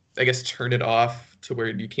like I guess turn it off to where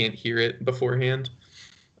you can't hear it beforehand.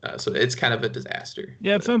 So it's kind of a disaster.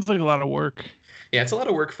 Yeah, it sounds like a lot of work. Yeah, it's a lot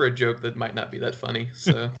of work for a joke that might not be that funny.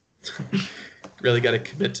 So really got to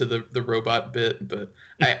commit to the robot bit. But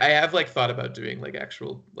I have like thought about doing like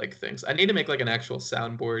actual like things. I need to make like an actual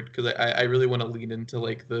soundboard because I really want to lean into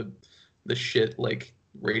like the shit like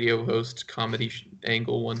radio host comedy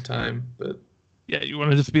angle one time. But yeah, you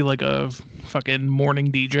want to just be like a fucking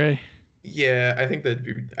morning DJ. Yeah, I think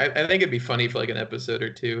I think it'd be funny for like an episode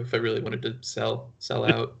or two if I really wanted to sell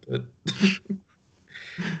out. But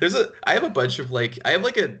I have a bunch of like I have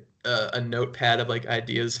like a notepad of like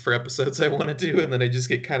ideas for episodes I want to do, and then I just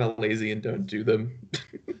get kind of lazy and don't do them.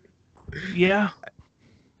 Yeah.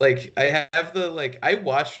 Like I have the like I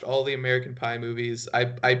watched all the American Pie movies.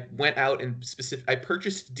 I went out and I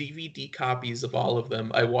purchased DVD copies of all of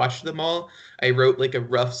them. I watched them all. I wrote like a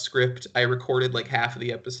rough script. I recorded like half of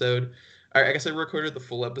the episode. I guess I recorded the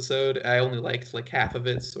full episode. I only liked like half of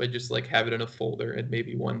it, so I just like have it in a folder, and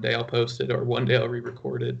maybe one day I'll post it or one day I'll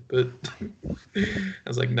re-record it. But I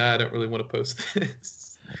was like, nah, I don't really want to post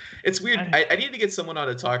this. It's weird. I need to get someone on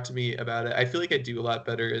to talk to me about it. I feel like I do a lot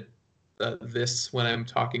better at this when I'm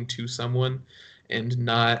talking to someone and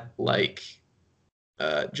not like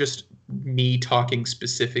just me talking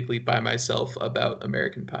specifically by myself about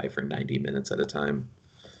American Pie for 90 minutes at a time.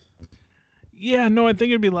 Yeah, no, I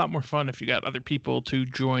think it'd be a lot more fun if you got other people to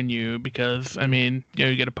join you because, I mean,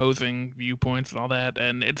 you get opposing viewpoints and all that,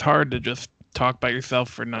 and it's hard to just talk by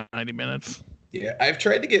yourself for 90 minutes. Yeah, I've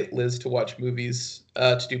tried to get Liz to watch movies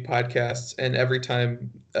to do podcasts, and every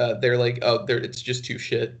time they're like, "Oh, it's just too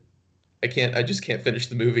shit. I just can't finish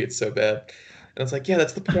the movie. It's so bad." And I was like, "Yeah,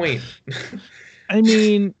 that's the point." I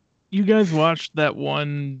mean, you guys watched that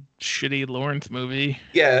one shitty Lawrence movie.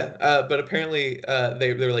 Yeah, but apparently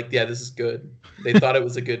they were like, "Yeah, this is good." They thought it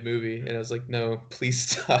was a good movie, and I was like, "No, please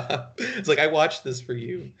stop." It's like I watched this for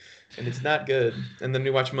you, and it's not good. And then we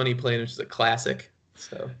watched Money Plane, which is a classic.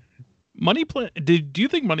 So Money Plane. Do you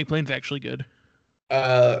think Money Plane's actually good?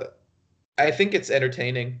 I think it's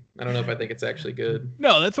entertaining. I don't know if I think it's actually good.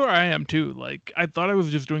 No, that's where I am too. Like, I thought I was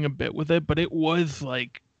just doing a bit with it, but it was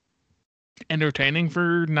like entertaining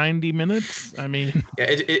for 90 minutes. I mean, yeah,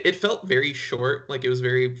 it felt very short. Like it was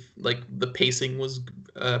very like the pacing was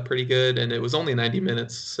pretty good, and it was only 90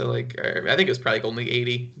 minutes. So like I think it was probably only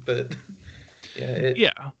 80, but yeah.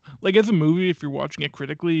 Yeah, like as a movie, if you're watching it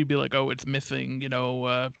critically, you'd be like, oh, it's missing,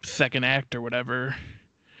 second act or whatever.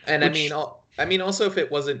 And I mean, also if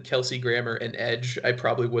it wasn't Kelsey Grammer and Edge, I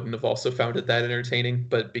probably wouldn't have also found it that entertaining.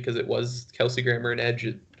 But because it was Kelsey Grammer and Edge,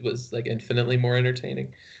 it was like infinitely more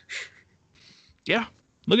entertaining. Yeah,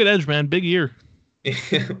 look at Edge, man, big year.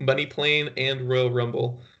 Money Plane and Royal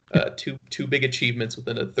Rumble, two big achievements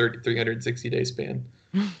within a 360-day span.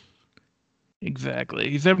 Exactly,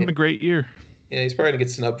 he's having a great year. Yeah, he's probably gonna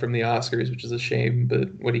get snubbed from the Oscars, which is a shame.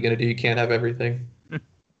 But what are you gonna do? You can't have everything.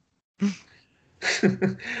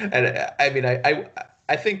 And I mean,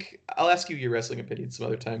 I think I'll ask you your wrestling opinion some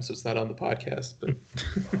other time, so it's not on the podcast. But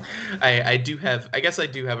I guess I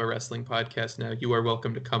do have a wrestling podcast now. You are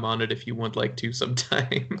welcome to come on it if you would like to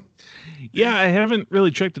sometime. Yeah, I haven't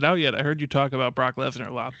really checked it out yet. I heard you talk about Brock Lesnar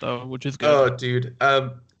a lot though, which is good. Oh, dude.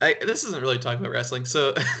 This isn't really talking about wrestling.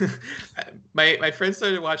 So my friend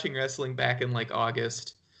started watching wrestling back in like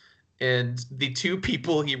August. And the two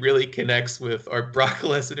people he really connects with are Brock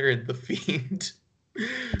Lesnar and The Fiend,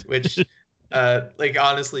 which, like,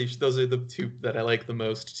 honestly, those are the two that I like the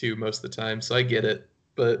most, too, most of the time. So I get it.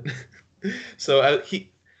 But so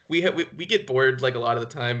we get bored, like, a lot of the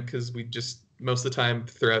time because we just, most of the time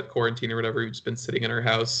throughout quarantine or whatever, we've just been sitting in our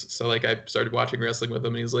house. So, like, I started watching wrestling with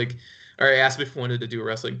him, and he's like, or I asked me if I wanted to do a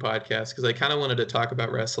wrestling podcast because I kind of wanted to talk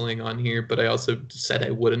about wrestling on here, but I also said I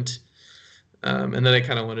wouldn't. And then I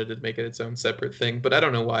kind of wanted to make it its own separate thing, but I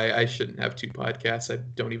don't know why I shouldn't have two podcasts. I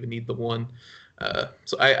don't even need the one.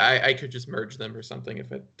 So I could just merge them or something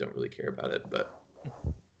if I don't really care about it. But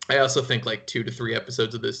I also think like 2 to 3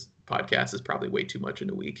 episodes of this podcast is probably way too much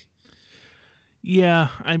in a week. Yeah,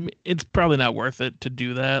 it's probably not worth it to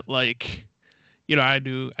do that. Like, I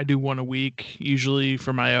do one a week usually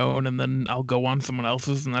for my own, and then I'll go on someone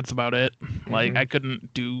else's, and that's about it. Mm-hmm. Like, I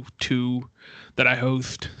couldn't do 2 that I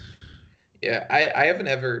host. Yeah, I haven't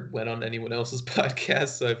ever went on anyone else's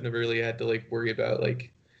podcast, so I've never really had to like worry about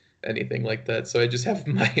like anything like that. So I just have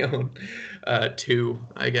my own 2,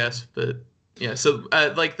 I guess. But yeah, so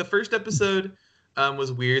like the first episode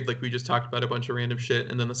was weird. Like we just talked about a bunch of random shit,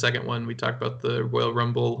 and then the second one we talked about the Royal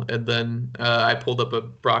Rumble, and then I pulled up a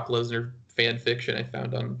Brock Lesnar fan fiction I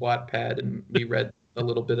found on Wattpad, and we read a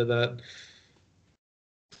little bit of that.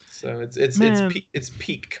 So it's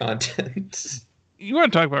peak content. You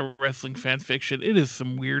want to talk about wrestling fan fiction? It is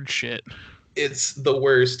some weird shit. It's the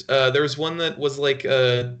worst. There was one that was like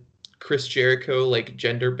a Chris Jericho like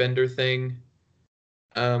gender bender thing,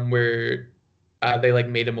 where they like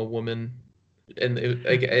made him a woman, and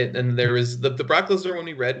and there was the Brock Lesnar one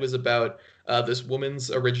we read was about this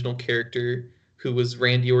woman's original character who was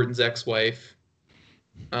Randy Orton's ex-wife,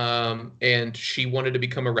 and she wanted to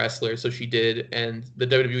become a wrestler, so she did, and the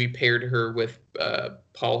WWE paired her with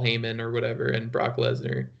Paul Heyman or whatever and Brock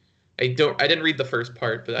Lesnar. I didn't read the first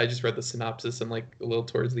part, but I just read the synopsis and like a little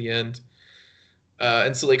towards the end.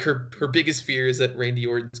 And so like her biggest fear is that Randy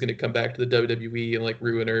Orton's going to come back to the WWE and like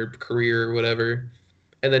ruin her career or whatever.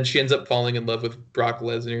 And then she ends up falling in love with Brock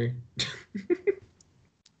Lesnar.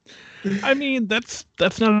 I mean, that's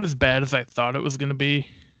not as bad as I thought it was going to be.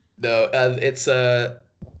 No, it's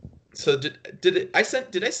So did I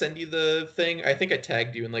send you the thing? I think I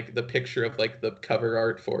tagged you in like the picture of like the cover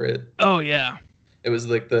art for it. Oh yeah. It was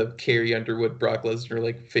like the Carrie Underwood Brock Lesnar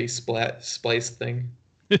like face splice thing.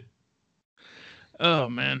 Oh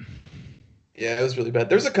man. Yeah, it was really bad.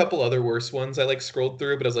 There's a couple other worse ones I like scrolled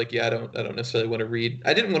through, but I was like, yeah, I don't necessarily want to read.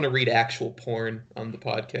 I didn't want to read actual porn on the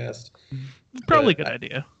podcast. Probably a good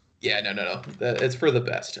idea. Yeah, no. It's for the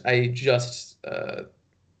best. I just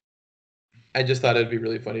thought it'd be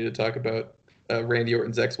really funny to talk about Randy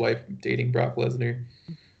Orton's ex-wife dating Brock Lesnar.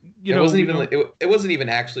 It wasn't even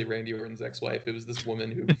actually Randy Orton's ex-wife. It was this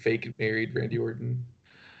woman who fake married Randy Orton.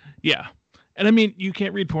 Yeah. And I mean, you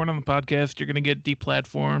can't read porn on the podcast. You're going to get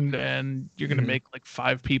deplatformed, and you're going to make like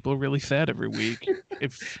 5 people really sad every week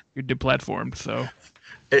if you're deplatformed. So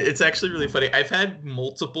it's actually really funny. I've had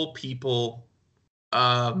multiple people.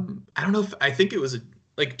 I don't know I think it was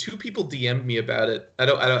like 2 people DM'd me about it. I'm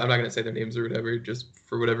not going to say their names or whatever, just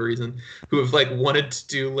for whatever reason, who have like wanted to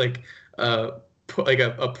do like a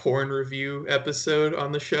porn review episode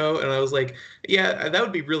on the show. And I was like, yeah, that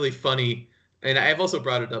would be really funny. And I've also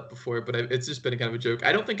brought it up before, but it's just been kind of a joke.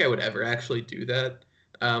 I don't think I would ever actually do that.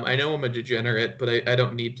 I know I'm a degenerate, but I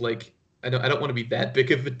don't need like, I don't want to be that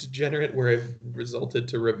big of a degenerate where I've resulted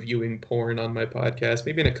to reviewing porn on my podcast.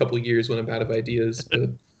 Maybe in a couple of years when I'm out of ideas.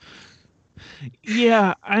 But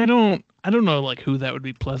yeah, I don't know like who that would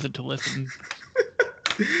be pleasant to listen.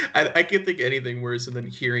 I can't think anything worse than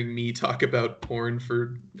hearing me talk about porn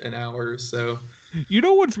for an hour or so. You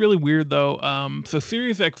know what's really weird though? So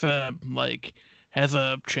SiriusXM like has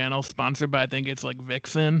a channel sponsored by, I think it's like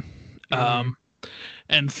Vixen.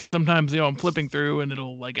 And sometimes, I'm flipping through and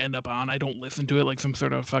it'll like end up on. I don't listen to it like some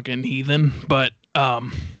sort of fucking heathen, but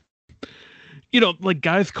like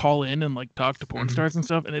guys call in and like talk to porn stars and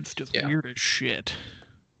stuff, and it's just weird as shit.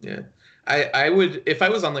 Yeah. I would, if I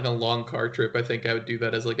was on like a long car trip, I think I would do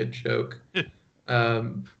that as like a joke.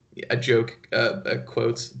 A joke,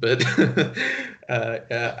 quotes, but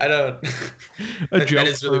I don't. A joke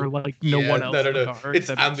is really, for like no one else. In the car,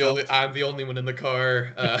 I'm the only one in the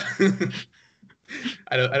car.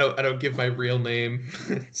 I don't give my real name.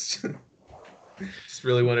 Just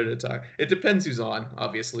really wanted to talk. It depends who's on,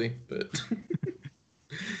 obviously, but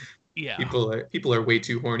yeah, people are way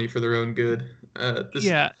too horny for their own good.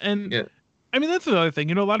 I mean, that's another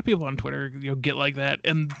thing. A lot of people on Twitter, get like that,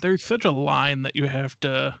 and there's such a line that you have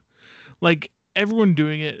to, like, everyone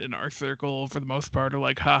doing it in our circle for the most part are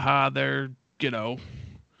like, haha, they're,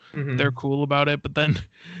 they're cool about it. But then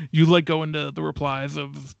you like go into the replies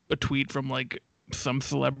of a tweet from like some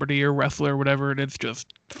celebrity or wrestler or whatever, and it's just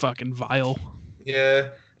fucking vile. Yeah,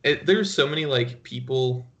 there's so many like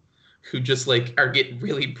people who just like are getting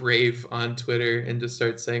really brave on Twitter and just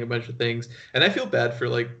start saying a bunch of things. And I feel bad for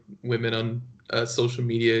like women on social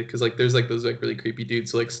media, because like there's like those like really creepy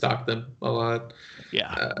dudes who like stalk them a lot.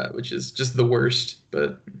 Yeah. Which is just the worst.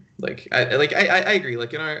 But like I agree.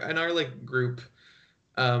 Like in our like group,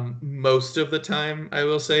 most of the time I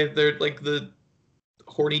will say they're like the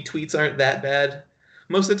horny tweets aren't that bad.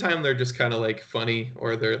 Most of the time they're just kind of like funny,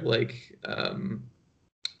 or they're like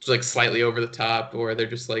just like slightly over the top, or they're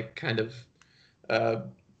just like kind of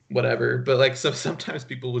whatever. But like sometimes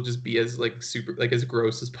people will just be as like super like as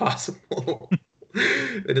gross as possible.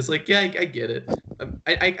 And it's like, yeah, I get it.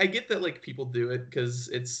 I get that like people do it because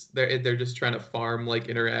they're just trying to farm like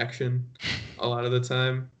interaction a lot of the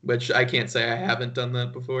time, which I can't say I haven't done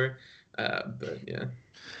that before. But yeah.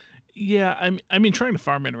 Yeah, I mean, trying to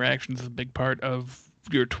farm interactions is a big part of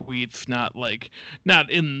your tweets, not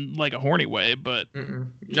in like a horny way, but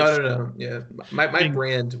no. Yeah, my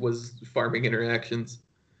brand was farming interactions.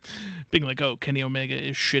 Being like, oh, Kenny Omega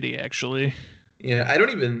is shitty, actually. Yeah, I don't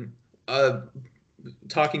even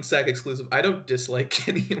talking sack exclusive. I don't dislike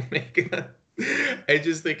Kenny Omega. I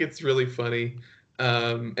just think it's really funny,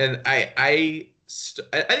 and I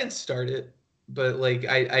didn't start it, but like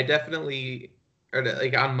I definitely. Or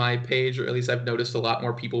like on my page, or at least I've noticed a lot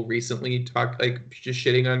more people recently talk like just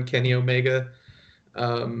shitting on Kenny Omega.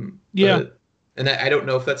 Yeah. And I don't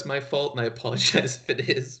know if that's my fault, and I apologize if it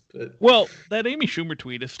is. But well, that Amy Schumer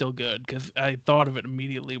tweet is still good because I thought of it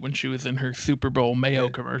immediately when she was in her Super Bowl Mayo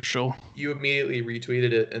commercial. You immediately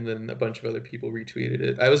retweeted it, and then a bunch of other people retweeted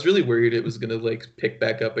it. I was really worried it was gonna like pick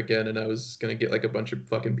back up again, and I was gonna get like a bunch of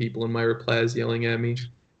fucking people in my replies yelling at me.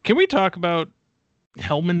 Can we talk about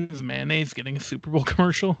Hellman's mayonnaise getting a Super Bowl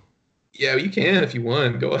commercial? Yeah, you can if you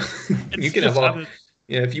want. Go. You It's can have just all. not.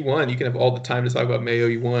 Yeah, if you want, you can have all the time to talk about Mayo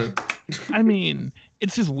you want. I mean,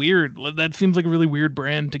 it's just weird. That seems like a really weird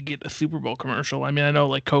brand to get a Super Bowl commercial. I mean, I know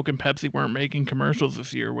like Coke and Pepsi weren't making commercials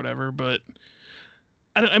this year or whatever, but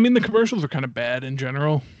I mean, the commercials are kind of bad in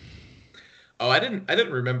general. Oh, I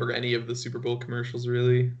didn't remember any of the Super Bowl commercials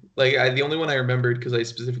really. Like the only one I remembered because I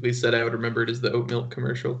specifically said I would remember it is the oat milk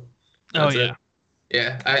commercial. Oh That's it.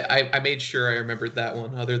 yeah, Yeah, I made sure I remembered that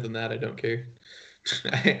one. Other than that, I don't care.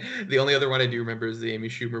 The only other one I do remember is the Amy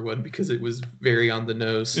Schumer one because it was very on the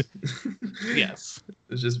nose. yes, It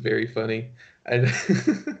was just very funny. I,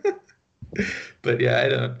 but yeah, I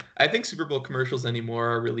don't. I think Super Bowl commercials anymore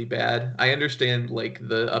are really bad. I understand like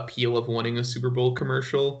the appeal of wanting a Super Bowl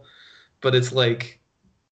commercial, but it's like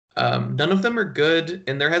none of them are good,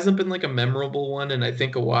 and there hasn't been like a memorable one in I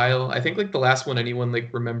think a while. I think like the last one anyone like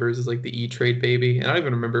remembers is like the E Trade Baby, and I don't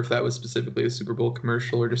even remember if that was specifically a Super Bowl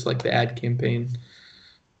commercial or just like the ad campaign.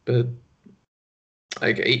 But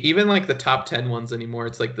like even like the top 10 ones anymore,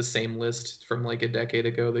 it's like the same list from like a decade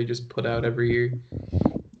ago. They just put out every year.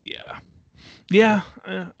 yeah, yeah.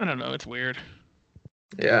 I don't know. It's weird.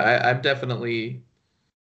 Yeah, I'm definitely.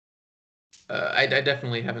 I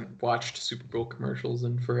definitely haven't watched Super Bowl commercials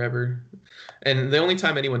in forever, and the only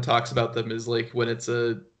time anyone talks about them is like when it's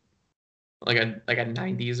a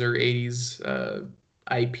 90s or 80s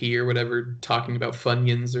IP or whatever talking about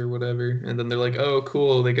Funyuns or whatever, and then they're like, oh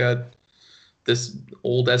cool, they got this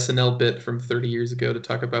old SNL bit from 30 years ago to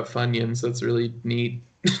talk about Funyuns. That's really neat.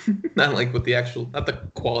 Not like with the actual, not the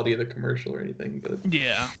quality of the commercial or anything, but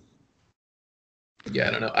Yeah, yeah,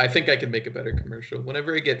 I don't know. I think I can make a better commercial.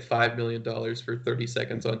 Whenever I get $5 million for 30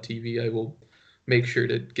 seconds on TV, I will make sure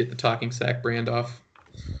to get the Talking Sack brand off.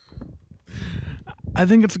 I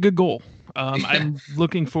think it's a good goal. Yeah. I'm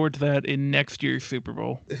looking forward to that in next year's Super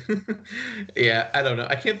Bowl. Yeah, I don't know.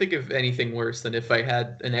 I can't think of anything worse than if I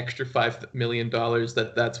had an extra $5 million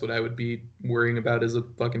that's what I would be worrying about as a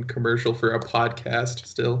fucking commercial for a podcast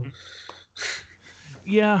still.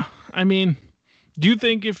 Yeah, I mean, do you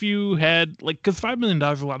think if you had like, because $5 million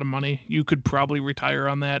is a lot of money, you could probably retire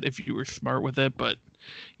on that if you were smart with it. But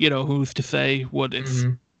who's to say what it's?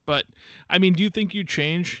 Hmm. But I mean, do you think you'd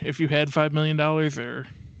change if you had $5 million or?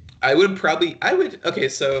 Okay,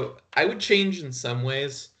 so I would change in some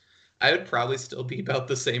ways. I would probably still be about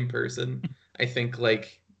the same person. I think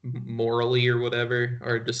like morally or whatever,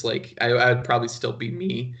 or just like I would probably still be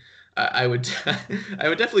me. I would I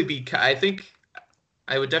would definitely be. I think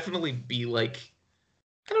I would definitely be like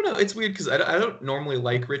I don't know. It's weird because I don't normally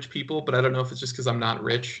like rich people, but I don't know if it's just because I'm not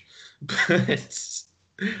rich. But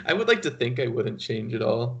I would like to think I wouldn't change at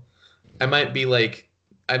all. I might be like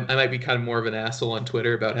I might be kind of more of an asshole on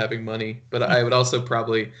Twitter about having money, but I would also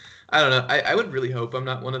probably I don't know. I would really hope I'm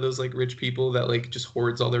not one of those like rich people that like just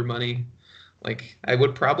hoards all their money. Like I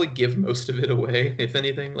would probably give most of it away, if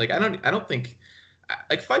anything. Like I don't think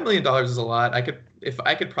like $5 million is a lot. I could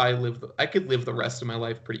probably I could live the rest of my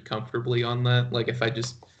life pretty comfortably on that. Like if I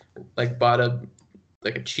just like bought a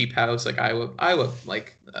cheap house, like Iowa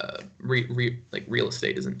like like real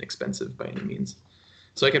estate isn't expensive by any means.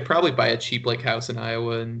 So I could probably buy a cheap like house in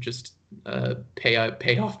Iowa and just pay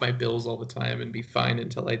off my bills all the time and be fine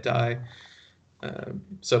until I die.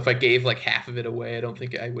 So if I gave like half of it away, I don't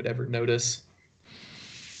think I would ever notice.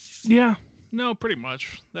 Yeah, no, pretty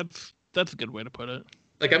much. That's a good way to put it.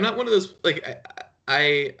 Like I'm not one of those like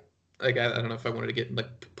I don't know if I wanted to get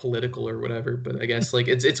like political or whatever, but I guess like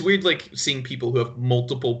it's weird like seeing people who have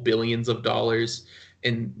multiple billions of dollars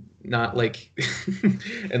and not like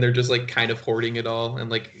and they're just like kind of hoarding it all and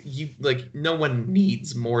like no one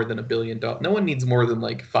needs more than $1 billion. No one needs more than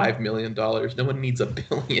like $5 million. No one needs a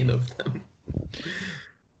billion of them.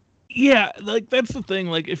 Yeah, like that's the thing.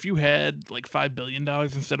 Like if you had like $5 billion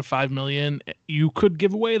instead of 5 million, you could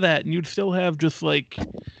give away that, and you'd still have just like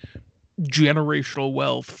generational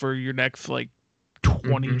wealth for your next like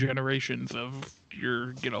 20 Hmm. generations of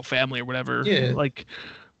your family or whatever. Yeah. Like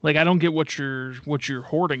I don't get what you're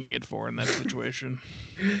hoarding it for in that situation.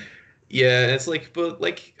 Yeah, it's like, but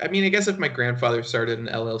like, I mean, I guess if my grandfather started an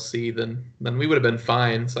LLC, then we would have been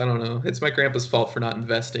fine. So I don't know. It's my grandpa's fault for not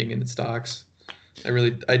investing in stocks.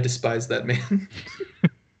 I despise that man.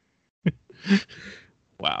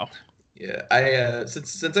 Wow. Yeah, I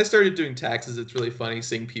since I started doing taxes, it's really funny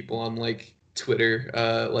seeing people on like Twitter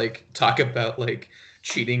like talk about like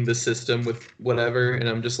cheating the system with whatever, and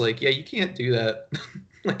I'm just like, yeah, you can't do that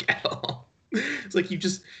like at all. It's like you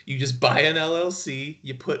just buy an LLC,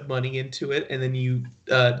 you put money into it, and then you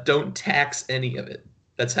don't tax any of it.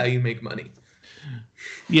 That's how you make money.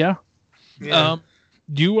 Yeah. Yeah. Um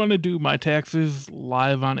do you want to do my taxes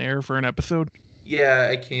live on air for an episode? Yeah,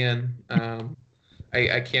 I can.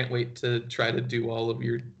 I can't wait to try to do all of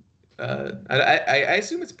your. I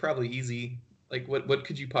assume it's probably easy. Like, what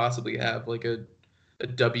could you possibly have? Like a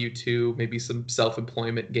W-2, maybe some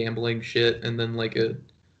self-employment gambling shit, and then like a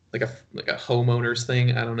homeowners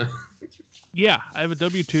thing. I don't know. Yeah, I have a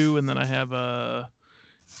W-2, and then I have a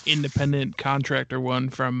independent contractor one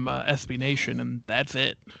from SB Nation, and that's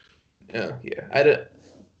it. Yeah, yeah.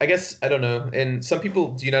 I guess I don't know. And some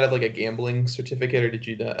people, do you not have like a gambling certificate, or did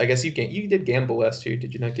you not? I guess you did gamble last year.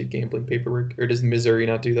 Did you not get gambling paperwork, or does Missouri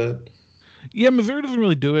not do that? Yeah, Missouri doesn't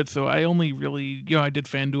really do it, so I only really, I did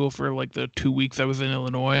FanDuel for like the 2 weeks I was in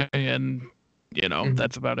Illinois, and Mhm.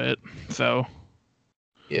 that's about it. So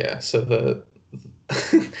Yeah. So the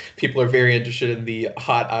people are very interested in the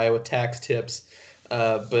hot Iowa tax tips,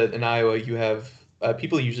 but in Iowa you have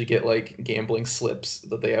people usually get like gambling slips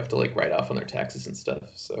that they have to like write off on their taxes and stuff.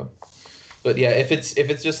 So, but yeah, if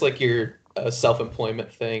it's just like your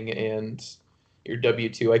self-employment thing and your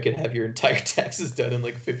W-2, I could have your entire taxes done in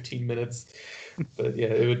like 15 minutes. But yeah,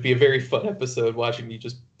 it would be a very fun episode watching you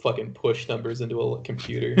just fucking push numbers into a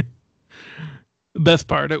computer. the best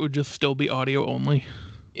part, it would just still be audio only.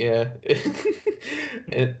 Yeah.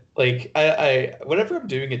 And like I whenever I'm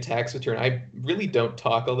doing a tax return, I really don't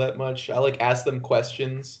talk all that much. I like ask them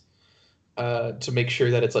questions to make sure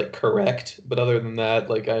that it's like correct. But other than that,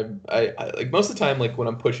 like I like most of the time, like when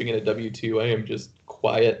I'm pushing in a W-2, I am just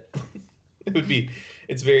quiet. It would be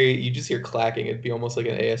it's very you just hear clacking. It'd be almost like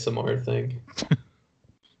an ASMR thing.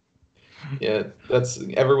 Yeah, that's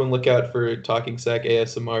everyone look out for Talking Sack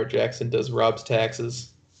ASMR. Jackson does Rob's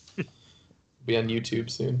taxes. Be on YouTube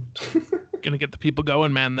soon. Gonna get the people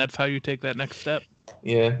going, man. That's how you take that next step.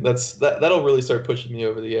 Yeah, that'll really start pushing me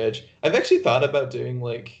over the edge. I've actually thought about doing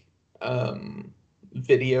like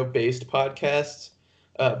video based podcasts,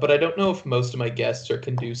 but I don't know if most of my guests are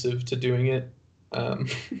conducive to doing it. Um,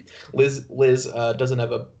 Liz doesn't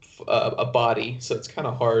have a body, so it's kind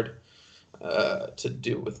of hard to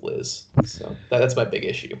do with Liz. So that's my big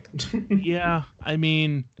issue. Yeah, I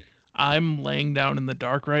mean, I'm laying down in the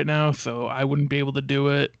dark right now, so I wouldn't be able to do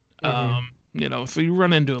it. Hmm. So you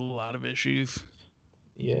run into a lot of issues.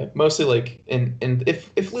 Yeah, mostly like and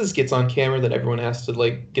if Liz gets on camera, then everyone has to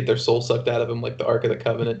like get their soul sucked out of them, like the Ark of the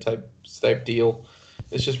Covenant type deal.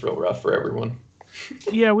 It's just real rough for everyone.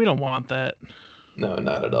 Yeah, we don't want that. No,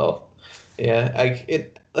 not at all. Yeah, I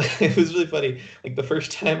it it was really funny. Like the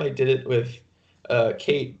first time I did it with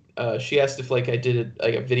Kate, she asked if like I did it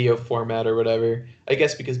like a video format or whatever. I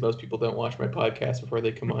guess because most people don't watch my podcast before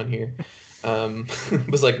they come on here.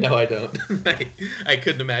 Was like, no, I don't. I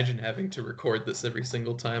couldn't imagine having to record this every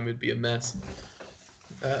single time. It'd be a mess.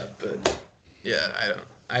 But yeah, I don't.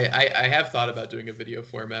 I have thought about doing a video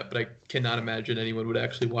format, but I cannot imagine anyone would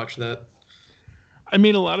actually watch that. I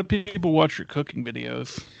mean, a lot of people watch your cooking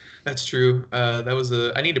videos. That's true. That was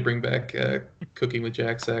a. I need to bring back cooking with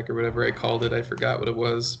Jack Sack or whatever I called it. I forgot what it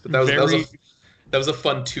was, but Very, that was a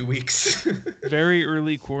fun 2 weeks. very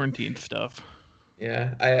early quarantine stuff.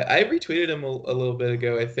 Yeah, I retweeted him a little bit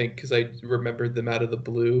ago. I think because I remembered them out of the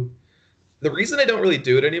blue. The reason I don't really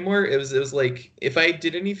do it anymore it was like if I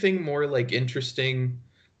did anything more like interesting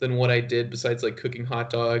than what I did besides like cooking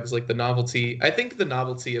hot dogs, like the novelty. I think the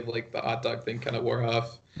novelty of like the hot dog thing kind of wore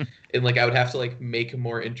off, and like I would have to like make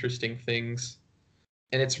more interesting things,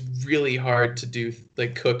 and it's really hard to do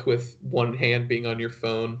like cook with one hand being on your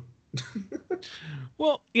phone.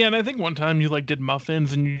 Well, yeah, and I think one time you like did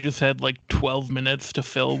muffins and you just had like 12 minutes to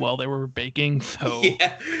fill while they were baking. So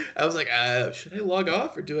Yeah, I was like, should I log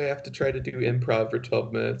off or do I have to try to do improv for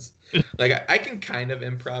 12 minutes? Like, I can kind of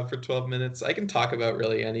improv for 12 minutes. I can talk about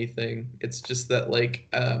really anything. It's just that, like,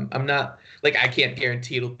 I'm not, like, I can't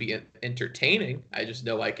guarantee it'll be entertaining. I just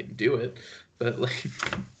know I can do it. But, like,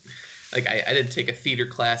 I didn't take a theater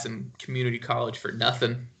class in community college for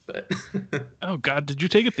nothing. But oh God, did you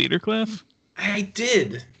take a theater class? I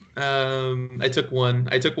did. I took one.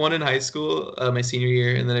 I took one in high school, my senior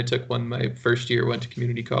year, and then I took one my first year. Went to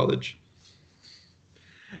community college.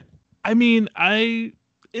 I mean, I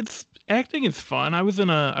it's acting is fun. I was in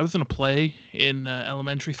a play in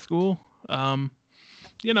elementary school. Um,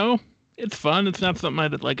 you know, it's fun. It's not something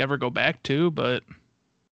I'd like ever go back to, but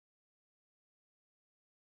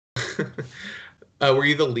Were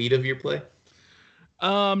you the lead of your play?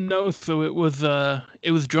 no. So it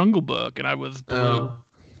was Jungle Book, and I was Blue. Oh,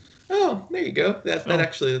 oh, there you go. That So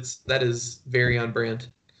actually that is very on brand.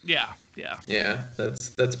 yeah, yeah. Yeah,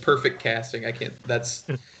 that's perfect casting. I can't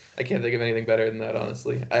think of anything better than that,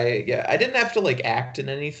 honestly. I didn't have to like act in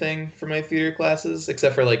anything for my theater classes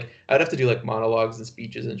except for like I'd have to do like monologues and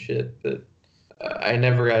speeches and shit. But I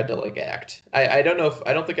never had to like act. I don't know if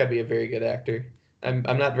I don't think I'd be a very good actor. I'm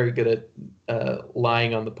not very good at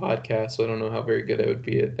lying on the podcast, so I don't know how very good I would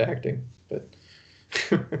be at acting. But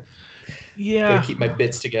gotta Yeah. keep my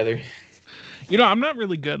bits together. I'm not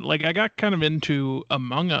really good. Like, I got kind of into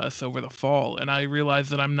Among Us over the fall, and I realized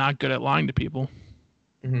that I'm not good at lying to people.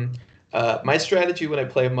 Hmm. My strategy when I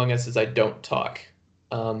play Among Us is I don't talk,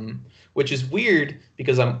 which is weird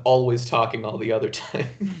because I'm always talking all the other time.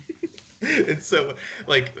 And so,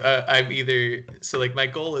 like, I'm either so like my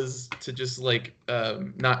goal is to just like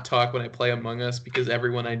not talk when I play Among Us because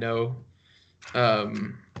everyone I know,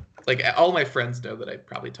 um, like all my friends know that I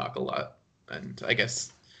probably talk a lot, and I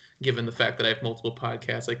guess given the fact that I have multiple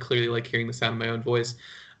podcasts, I clearly like hearing the sound of my own voice.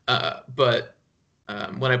 But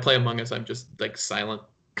when I play Among Us, I'm just like silent.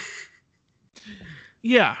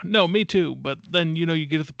 Yeah, no, me too. But then you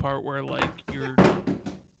get to the part where like you're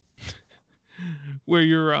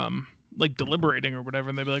like deliberating or whatever,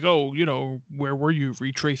 and they'd be like, "Oh, where were you?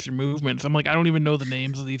 Retrace your movements." I'm like, I don't even know the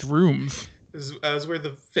names of these rooms. I was where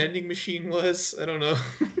the vending machine was. I don't know.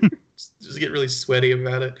 Just get really sweaty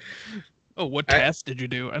about it. Oh, what I task did you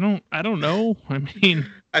do? I don't know. I mean,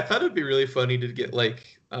 I thought it'd be really funny to get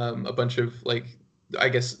like a bunch of like I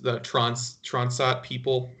guess the Tronsot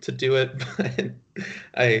people to do it, but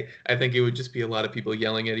I think it would just be a lot of people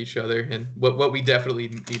yelling at each other. And what we definitely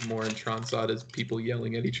need more in Tronsot is people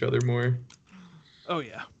yelling at each other more. oh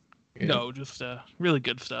yeah, Yeah. no, just really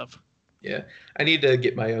good stuff. Yeah. I need to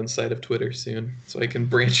get my own side of Twitter soon so I can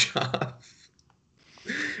branch off.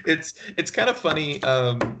 It's kind of funny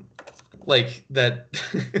like that.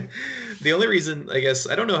 The only reason, I guess,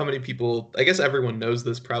 I don't know how many people, I guess everyone knows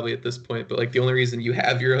this probably at this point, but like the only reason you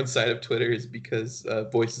have your own side of Twitter is because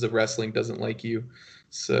Voices of Wrestling doesn't like you.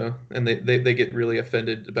 So, and they get really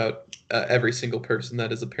offended about every single person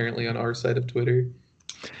that is apparently on our side of Twitter.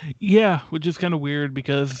 Yeah, which is kind of weird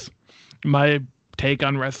because my take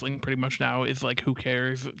on wrestling pretty much now is like, who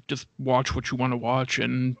cares? Just watch what you want to watch,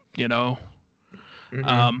 and Hmm.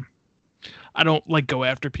 um, I don't like go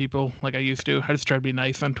after people like I used to. I just try to be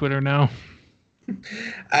nice on Twitter now.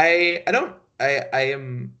 I don't I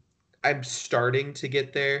am I'm starting to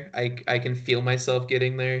get there. I can feel myself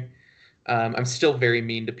getting there. I'm still very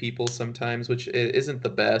mean to people sometimes, which isn't the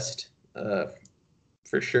best, uh,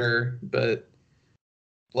 for sure. But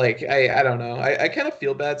like I don't know. I kind of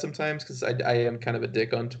feel bad sometimes because I am kind of a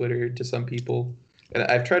dick on Twitter to some people, and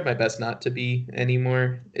I've tried my best not to be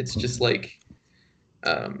anymore. It's just like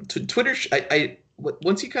Twitter.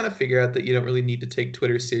 Once you kind of figure out that you don't really need to take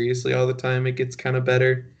Twitter seriously all the time, it gets kind of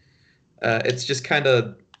better. It's just kind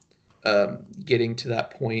of getting to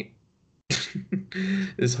that point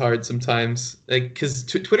is hard sometimes, like because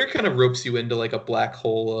Twitter kind of ropes you into like a black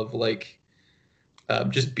hole of like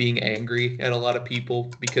just being angry at a lot of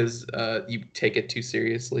people because you take it too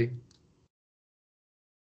seriously.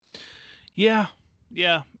 Yeah,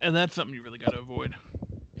 yeah, and that's something you really got to avoid.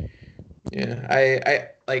 Yeah, I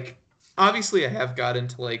like obviously I have got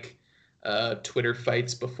into like Twitter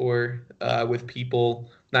fights before with people,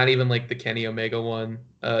 not even like the Kenny Omega one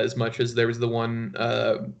as much as there was the one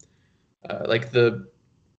like uh,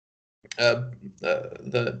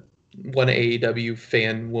 the one AEW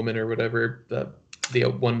fan woman or whatever, the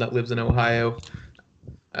one that lives in Ohio.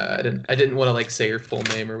 I didn't want to like say her full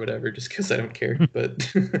name or whatever just because I don't care. But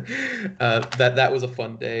that was a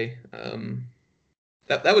fun day.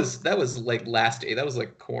 That was like last day. That was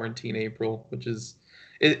like quarantine April, which is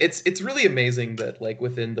it's really amazing that like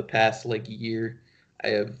within the past like year, I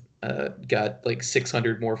have got like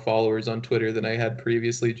 600 more followers on Twitter than I had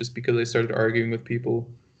previously, just because I started arguing with people.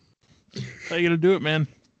 How you gonna do it, man?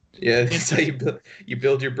 Yeah, Can't that's how just you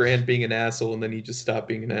build your brand being an asshole, and then you just stop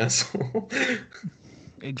being an asshole.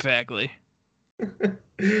 exactly.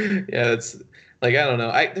 Yeah, it's like I don't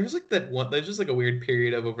know. There's like that one. There's just like a weird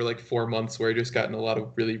period of over like 4 months where I just got in a lot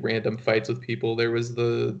of really random fights with people. There was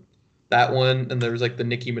that one, and there was like the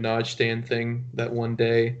Nicki Minaj stand thing that one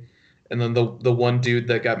day, and then the one dude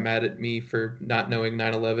that got mad at me for not knowing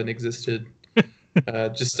 9/11 existed.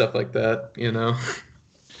 Just stuff like that, you know.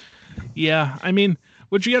 Yeah, I mean,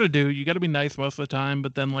 what you got to do, you got to be nice most of the time,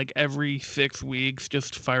 but then like every 6 weeks,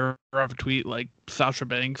 just fire off a tweet like Sasha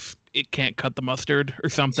Banks, it can't cut the mustard or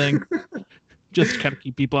something. Just kind of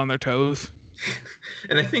keep people on their toes.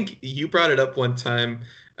 And I think you brought it up one time.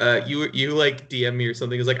 You like DM me or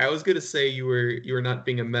something. It's like I was gonna say you were not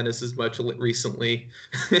being a menace as much recently,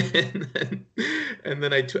 and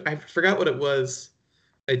then I forgot what it was.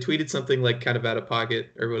 I tweeted something like kind of out of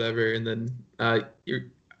pocket or whatever, and then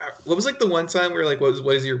what was like the one time where like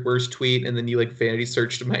what is your worst tweet, and then you like vanity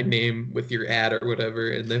searched my name with your ad or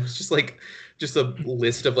whatever, and it was just like just a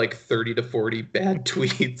list of like 30 to 40 bad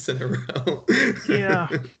tweets in a row. Yeah.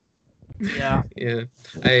 Yeah. Yeah.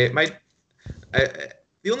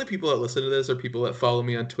 The only people that listen to this are people that follow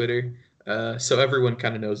me on Twitter. So everyone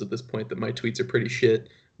kind of knows at this point that my tweets are pretty shit.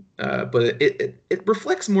 But it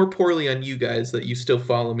reflects more poorly on you guys that you still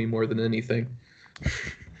follow me more than anything.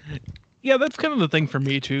 Yeah, that's kind of the thing for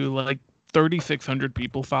me too. Like 3,600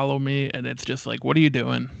 people follow me, and it's just like, what are you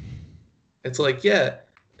doing? It's like, yeah,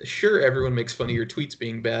 sure, everyone makes fun of your tweets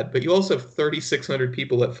being bad, but you also have 3,600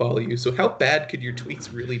 people that follow you. So how bad could your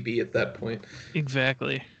tweets really be at that point?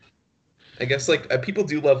 Exactly. I guess like people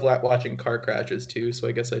do love watching car crashes too. So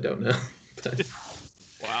I guess I don't know.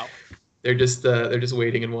 Wow. They're just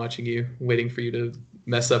waiting and watching you, waiting for you to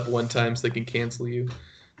mess up one time so they can cancel you.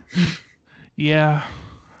 Yeah.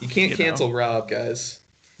 You can't cancel Rob, guys.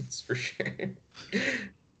 That's for sure.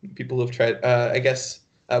 People have tried. I guess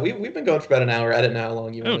we've been going for about an hour. I didn't know how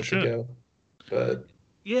long you wanted to go, but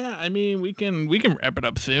yeah, I mean we can wrap it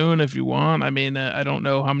up soon if you want. I mean I don't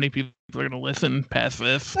know how many people are gonna listen past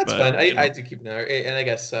this. That's fine. I do keep an hour, and I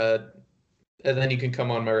guess and then you can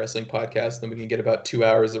come on my wrestling podcast, and we can get about 2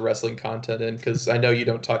 hours of wrestling content in, because I know you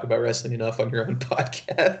don't talk about wrestling enough on your own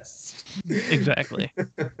podcast. Exactly.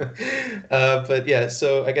 But yeah,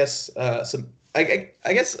 so I guess I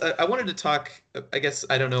guess I wanted to talk. I guess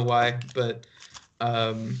I don't know why, but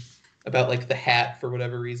about like the hat for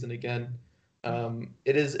whatever reason again.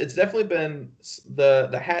 It's definitely been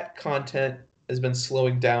the hat content has been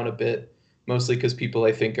slowing down a bit, mostly because people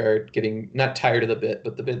I think are getting not tired of the bit,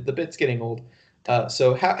 but the bit's getting old.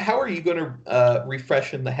 So how are you going to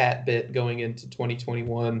refreshen the hat bit going into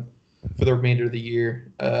 2021 for the remainder of the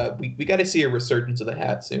year? We got to see a resurgence of the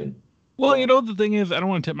hat soon. Well, you know, the thing is, I don't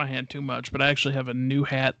want to tip my hand too much, but I actually have a new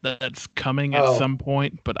hat that's coming at some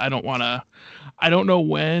point, but I don't know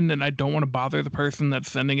when, and I don't want to bother the person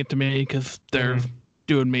that's sending it to me because they're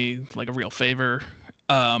doing me like a real favor.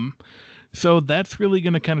 So that's really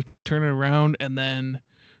going to kind of turn it around and then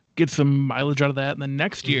get some mileage out of that. And then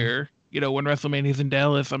next year, you know, when WrestleMania's in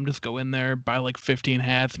Dallas, I'm just go in there, buy like 15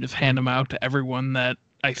 hats and just hand them out to everyone that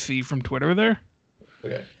I see from Twitter there.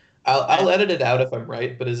 Okay. I'll edit it out if I'm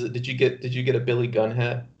right, but did you get a Billy Gunn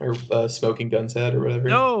hat or Smoking Guns hat or whatever?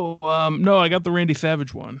 No, no, I got the Randy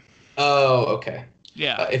Savage one. Oh, okay.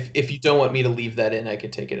 Yeah. If you don't want me to leave that in, I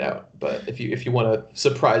could take it out. But if you want to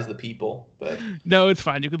surprise the people, but no, it's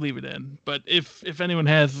fine. You could leave it in. But if anyone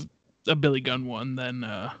has a Billy Gunn one, then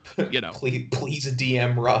you know, please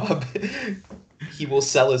DM Rob. He will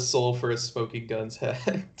sell his soul for a Smoking Guns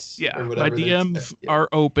hat. Yeah, or whatever. My DMs are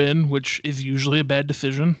open, which is usually a bad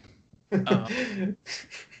decision.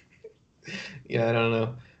 Yeah, I don't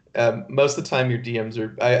know. Most of the time, your DMs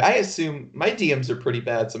are. I assume my DMs are pretty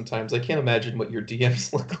bad sometimes. I can't imagine what your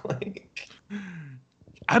DMs look like.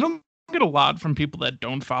 I don't get a lot from people that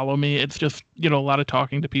don't follow me. It's just, you know, a lot of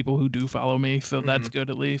talking to people who do follow me, so that's good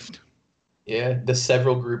at least. Yeah, the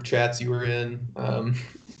several group chats you were in.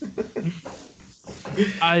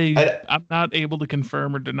 I'm not able to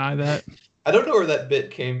confirm or deny that. I don't know where that bit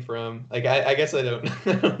came from. Like, I guess I don't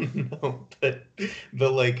know. But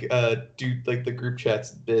the dude, like the group chats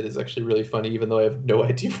bit is actually really funny, even though I have no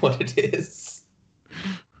idea what it is.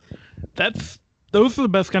 Those are the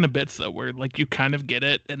best kind of bits though, where like you kind of get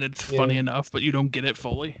it and it's funny enough, but you don't get it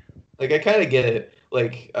fully. Like I kind of get it,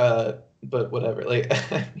 like, but whatever. Like,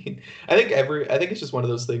 I mean, I think it's just one of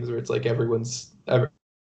those things where it's like everyone has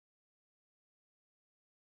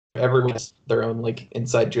their own like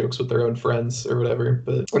inside jokes with their own friends or whatever.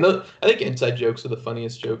 But I think inside jokes are the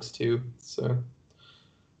funniest jokes too. So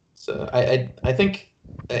I think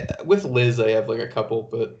with Liz I have like a couple,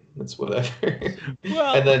 but it's whatever.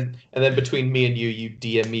 Well, and then between me and you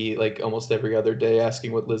DM me like almost every other day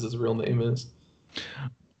asking what Liz's real name is.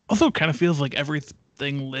 Also, kind of feels like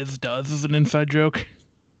everything Liz does is an inside joke.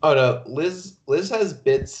 Oh no, Liz has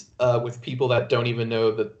bits with people that don't even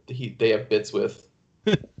know that they have bits with.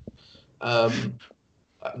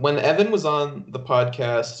 When Evan was on the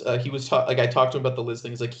podcast, he was I talked to him about the Liz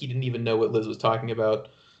things. Like he didn't even know what Liz was talking about.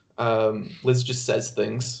 Liz just says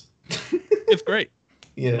things. It's great.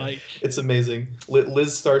 Yeah, it's amazing.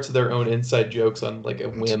 Liz starts their own inside jokes on like a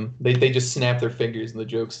whim. They just snap their fingers and the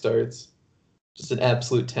joke starts. Just an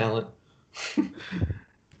absolute talent.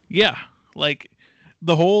 Yeah, like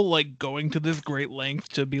the whole like going to this great length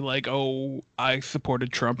to be like, oh, I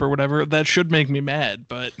supported Trump or whatever, that should make me mad,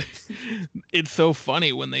 but it's so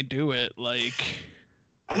funny when they do it. Like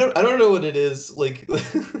I don't know what it is. Like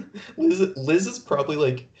Liz is probably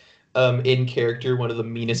like in character one of the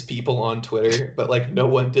meanest people on Twitter, but like no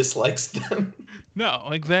one dislikes them. No,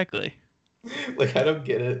 exactly. Like, I don't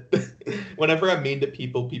get it. Whenever I'm mean to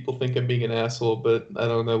people, people think I'm being an asshole, but I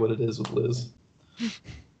don't know what it is with Liz.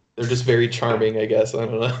 They're just very charming, I guess. I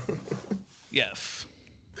don't know. Yes.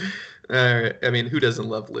 All right. I mean, who doesn't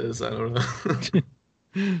love Liz? I don't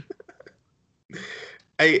know.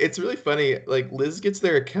 It's really funny. Like, Liz gets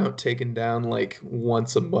their account taken down like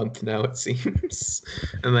once a month now, it seems.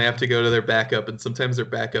 And they have to go to their backup, and sometimes their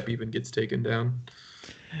backup even gets taken down.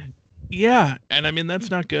 Yeah, and I mean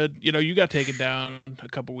that's not good. You know, you got taken down a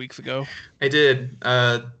couple weeks ago. I did.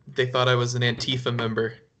 They thought I was an Antifa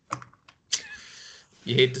member.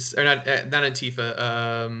 You hate to, or not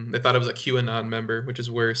Antifa. They thought I was a QAnon member, which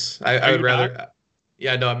is worse. I would rather. Not?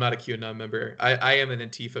 Yeah, no, I'm not a QAnon member. I am an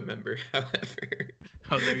Antifa member, however.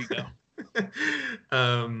 Oh, there you go.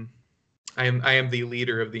 I am the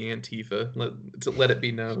leader of the Antifa. Let it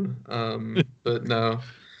be known. But no,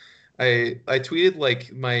 I tweeted like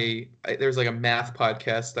there's like a math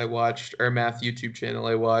podcast I watched, or a math YouTube channel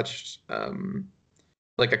I watched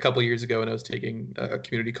like a couple years ago when I was taking a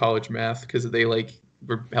community college math because they like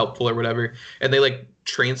were helpful or whatever, and they like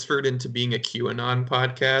transferred into being a QAnon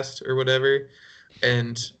podcast or whatever,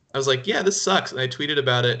 and I was like, yeah, this sucks, and I tweeted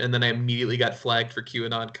about it, and then I immediately got flagged for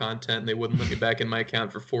QAnon content, and they wouldn't let me back in my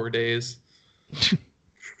account for 4 days.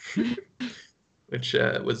 which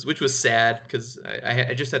was sad because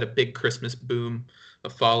I just had a big Christmas boom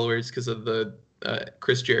of followers because of the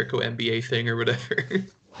Chris Jericho NBA thing or whatever.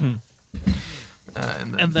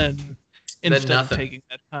 And then instead of taking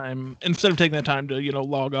that time to, you know,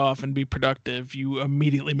 log off and be productive, you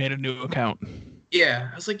immediately made a new account. Yeah,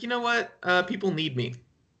 I was like, you know what? People need me.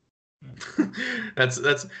 I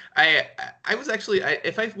was actually,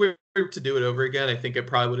 if I were to do it over again, I think I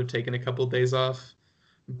probably would have taken a couple of days off.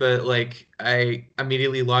 But like, I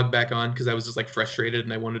immediately logged back on because I was just like frustrated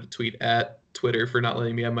and I wanted to tweet at Twitter for not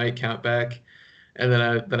letting me have my account back. And then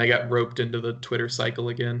I got roped into the Twitter cycle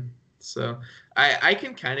again. So I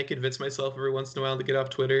can kind of convince myself every once in a while to get off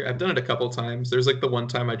Twitter. I've done it a couple times. There's like the one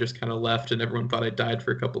time I just kind of left and everyone thought I died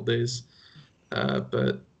for a couple days.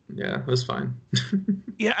 But yeah, it was fine.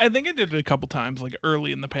 Yeah, I think I did it a couple times, like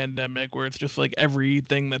early in the pandemic, where it's just like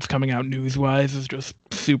everything that's coming out news-wise is just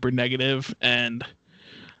super negative, and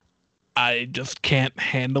I just can't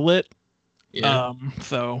handle it. Yeah.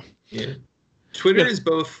 So. Yeah. Twitter is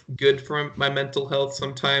both good for my mental health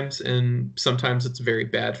sometimes, and sometimes it's very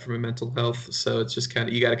bad for my mental health. So it's just kind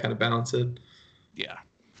of, you got to kind of balance it. Yeah.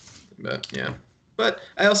 But yeah. But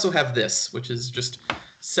I also have this, which is just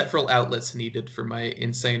several outlets needed for my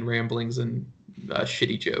insane ramblings and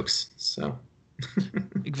shitty jokes. So.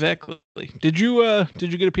 Exactly. Did you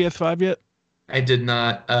get a PS5 yet? I did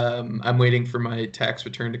not. I'm waiting for my tax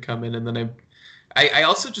return to come in, and then I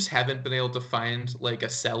also just haven't been able to find like a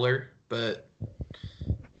seller, but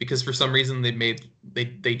because for some reason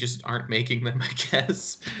they just aren't making them, I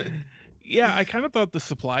guess. Yeah, I kind of thought the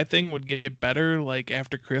supply thing would get better like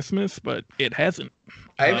after Christmas, but it hasn't.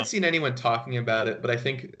 I haven't seen anyone talking about it, but I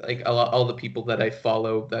think like all the people that I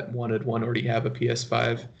follow that wanted one already have a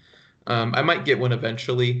PS5. I might get one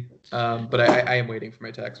eventually, but I am waiting for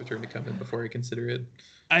my tax return to come in before I consider it.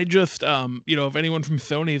 I just, if anyone from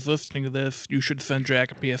Sony is listening to this, you should send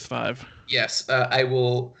Jack a PS5. Yes, I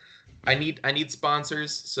will. I need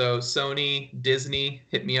sponsors. So Sony, Disney,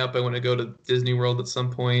 hit me up. I want to go to Disney World at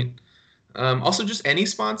some point. Also, just any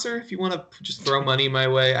sponsor if you want to just throw money my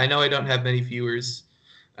way. I know I don't have many viewers.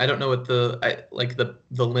 I don't know what the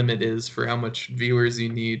limit is for how much viewers you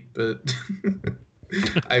need, but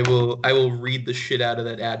I will read the shit out of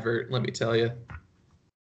that advert. Let me tell you.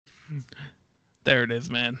 There it is,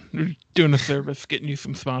 man. You're doing a service, getting you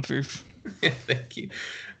some sponsors. Yeah, thank you.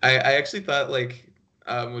 I actually thought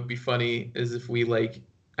would be funny is if we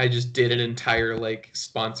I just did an entire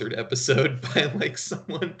sponsored episode by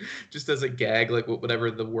someone just as a gag, whatever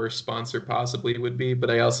the worst sponsor possibly would be. But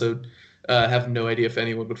I also have no idea if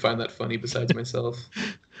anyone would find that funny besides myself.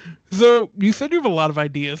 So you said you have a lot of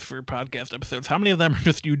ideas for podcast episodes. How many of them are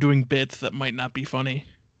just you doing bits that might not be funny?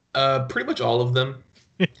 Pretty much all of them.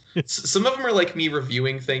 Some of them are me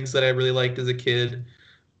reviewing things that I really liked as a kid,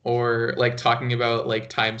 or talking about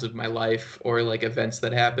times of my life or events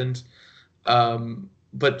that happened.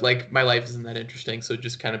 But my life isn't that interesting, so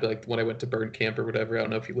just kind of be when I went to Burn Camp or whatever. I don't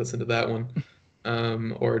know if you listened to that one,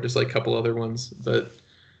 or just a couple other ones. But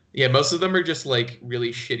yeah, most of them are just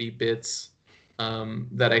really shitty bits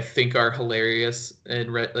that I think are hilarious and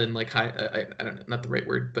high. I don't know, not the right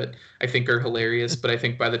word, but I think are hilarious. But I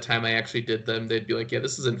think by the time I actually did them, they'd be yeah,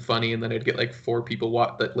 this isn't funny, and then I'd get 4 people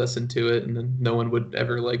that listen to it, and then no one would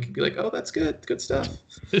ever be oh, that's good stuff.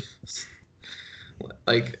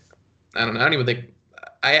 I don't know. I don't even think.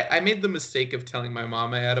 I made the mistake of telling my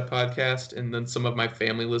mom I had a podcast, and then some of my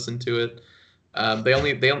family listened to it.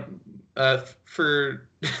 For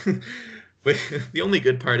the only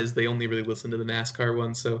good part is they only really listen to the NASCAR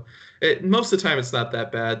one, so most of the time it's not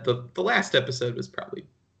that bad. The last episode was probably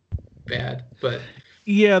bad, but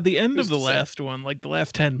yeah, the end of the Who's to say? last one, like the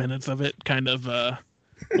last 10 minutes of it, kind of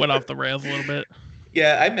went off the rails a little bit.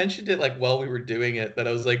 yeah, I mentioned it like while we were doing it that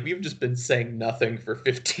I was like, we've just been saying nothing for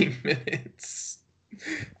 15 minutes.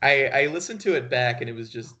 I listened to it back and it was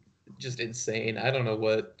just insane. I don't know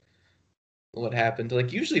what happened.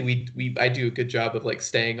 Like usually I do a good job of like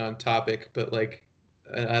staying on topic, but like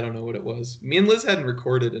I don't know what it was. Me and Liz hadn't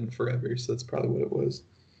recorded in forever, so that's probably what it was.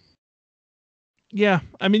 Yeah,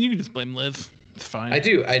 I mean, you can just blame Liz. It's fine. I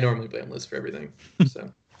do. I normally blame Liz for everything.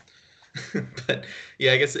 So, but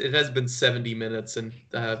yeah, I guess it has been 70 minutes, and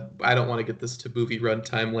I don't want to get this to movie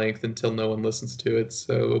runtime length until no one listens to it.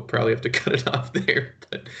 So we'll probably have to cut it off there.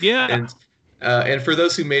 But Yeah. and for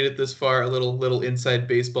those who made it this far, a little inside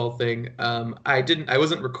baseball thing. I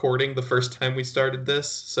wasn't recording the first time we started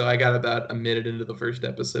this, so I got about a minute into the first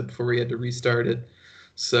episode before we had to restart it.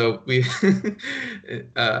 So we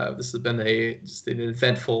this has been just an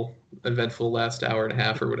eventful last hour and a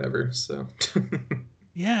half or whatever. So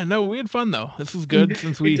Yeah, no, we had fun though. This was good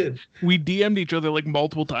since we DM'd each other like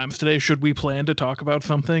multiple times today. Should we plan to talk about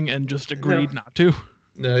something and just agreed not to?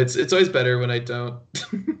 No, it's always better when I don't.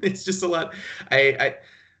 It's just a lot. I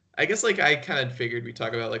guess like I kind of figured we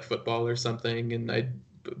talk about like football or something,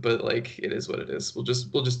 but like it is what it is. We'll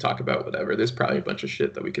just talk about whatever. There's probably a bunch of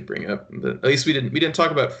shit that we could bring up, but at least we didn't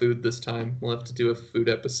talk about food this time. We'll have to do a food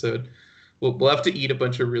episode. We'll have to eat a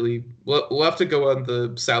bunch of we'll have to go on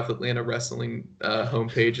the South Atlanta Wrestling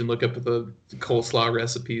homepage and look up the coleslaw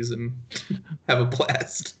recipes and have a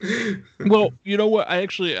blast. Well, you know what?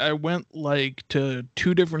 I went like to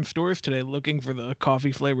 2 different stores today looking for the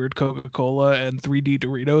coffee flavored Coca-Cola and 3D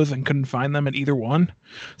Doritos and couldn't find them at either one.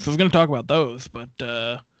 So I was going to talk about those, but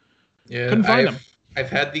yeah, couldn't find them. I've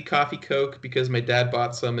had the coffee Coke because my dad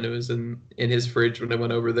bought some and it was in his fridge when I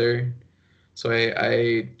went over there. So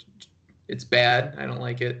I it's bad. I don't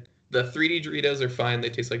like it. The 3D Doritos are fine. They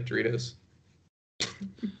taste like Doritos.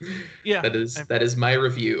 Yeah. That is my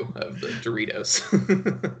review of the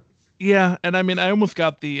Doritos. Yeah, and I mean, I almost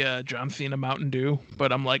got the John Cena Mountain Dew,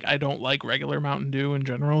 but I'm like, I don't like regular Mountain Dew in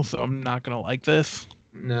general, so I'm not gonna like this.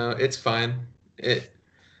 No, it's fine.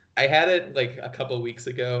 I had it like a couple of weeks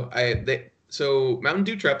ago. So Mountain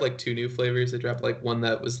Dew dropped like 2 new flavors. They dropped like one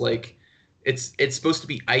that was like it's supposed to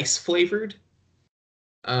be ice flavored.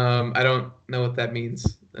 I don't know what that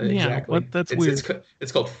means exactly. That's weird.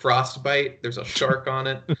 It's called Frostbite. There's a shark on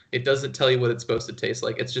it. It doesn't tell you what it's supposed to taste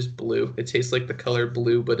like. It's just blue. It tastes like the color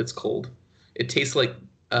blue, but it's cold. It tastes like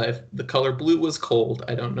if the color blue was cold.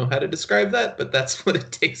 I don't know how to describe that, but that's what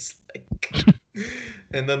it tastes like.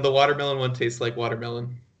 And then the watermelon one tastes like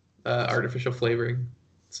watermelon, artificial flavoring.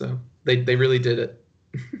 So they really did it.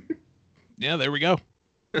 Yeah, there we go.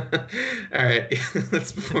 All right.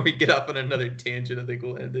 Before we get off on another tangent, I think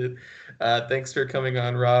we'll end it. Thanks for coming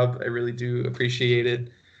on, Rob. I really do appreciate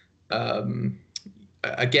it.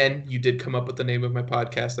 Again, you did come up with the name of my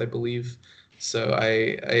podcast, I believe. So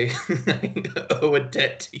I owe a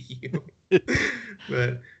debt to you.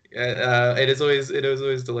 But it is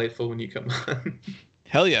always delightful when you come on.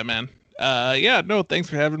 Hell yeah, man. Yeah, no, thanks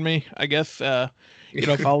for having me. I guess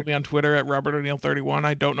follow me on Twitter at Robert O'Neill 31.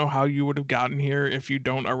 I don't know how you would have gotten here if you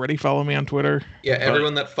don't already follow me on Twitter. Yeah,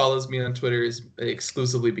 everyone that follows me on Twitter is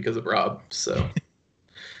exclusively because of Rob. So,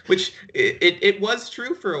 which it was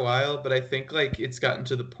true for a while, but I think like it's gotten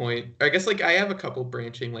to the point. I guess like I have a couple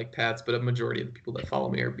branching like paths, but a majority of the people that follow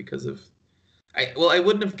me are because of. I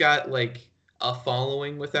wouldn't have got like a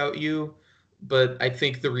following without you, but I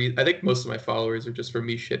think I think most of my followers are just from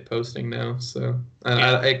me shit posting now. So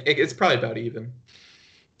it's probably about even.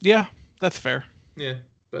 Yeah, that's fair. Yeah,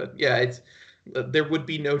 but yeah, there would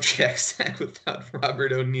be no checks without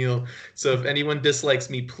Robert O'Neill. So if anyone dislikes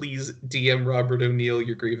me, please DM Robert O'Neill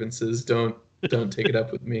your grievances. Don't take it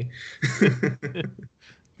up with me.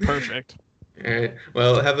 Perfect. All right.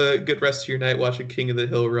 Well, have a good rest of your night watching King of the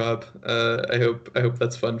Hill, Rob. I hope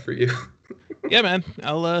that's fun for you. Yeah, man.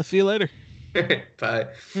 I'll see you later. All right, bye.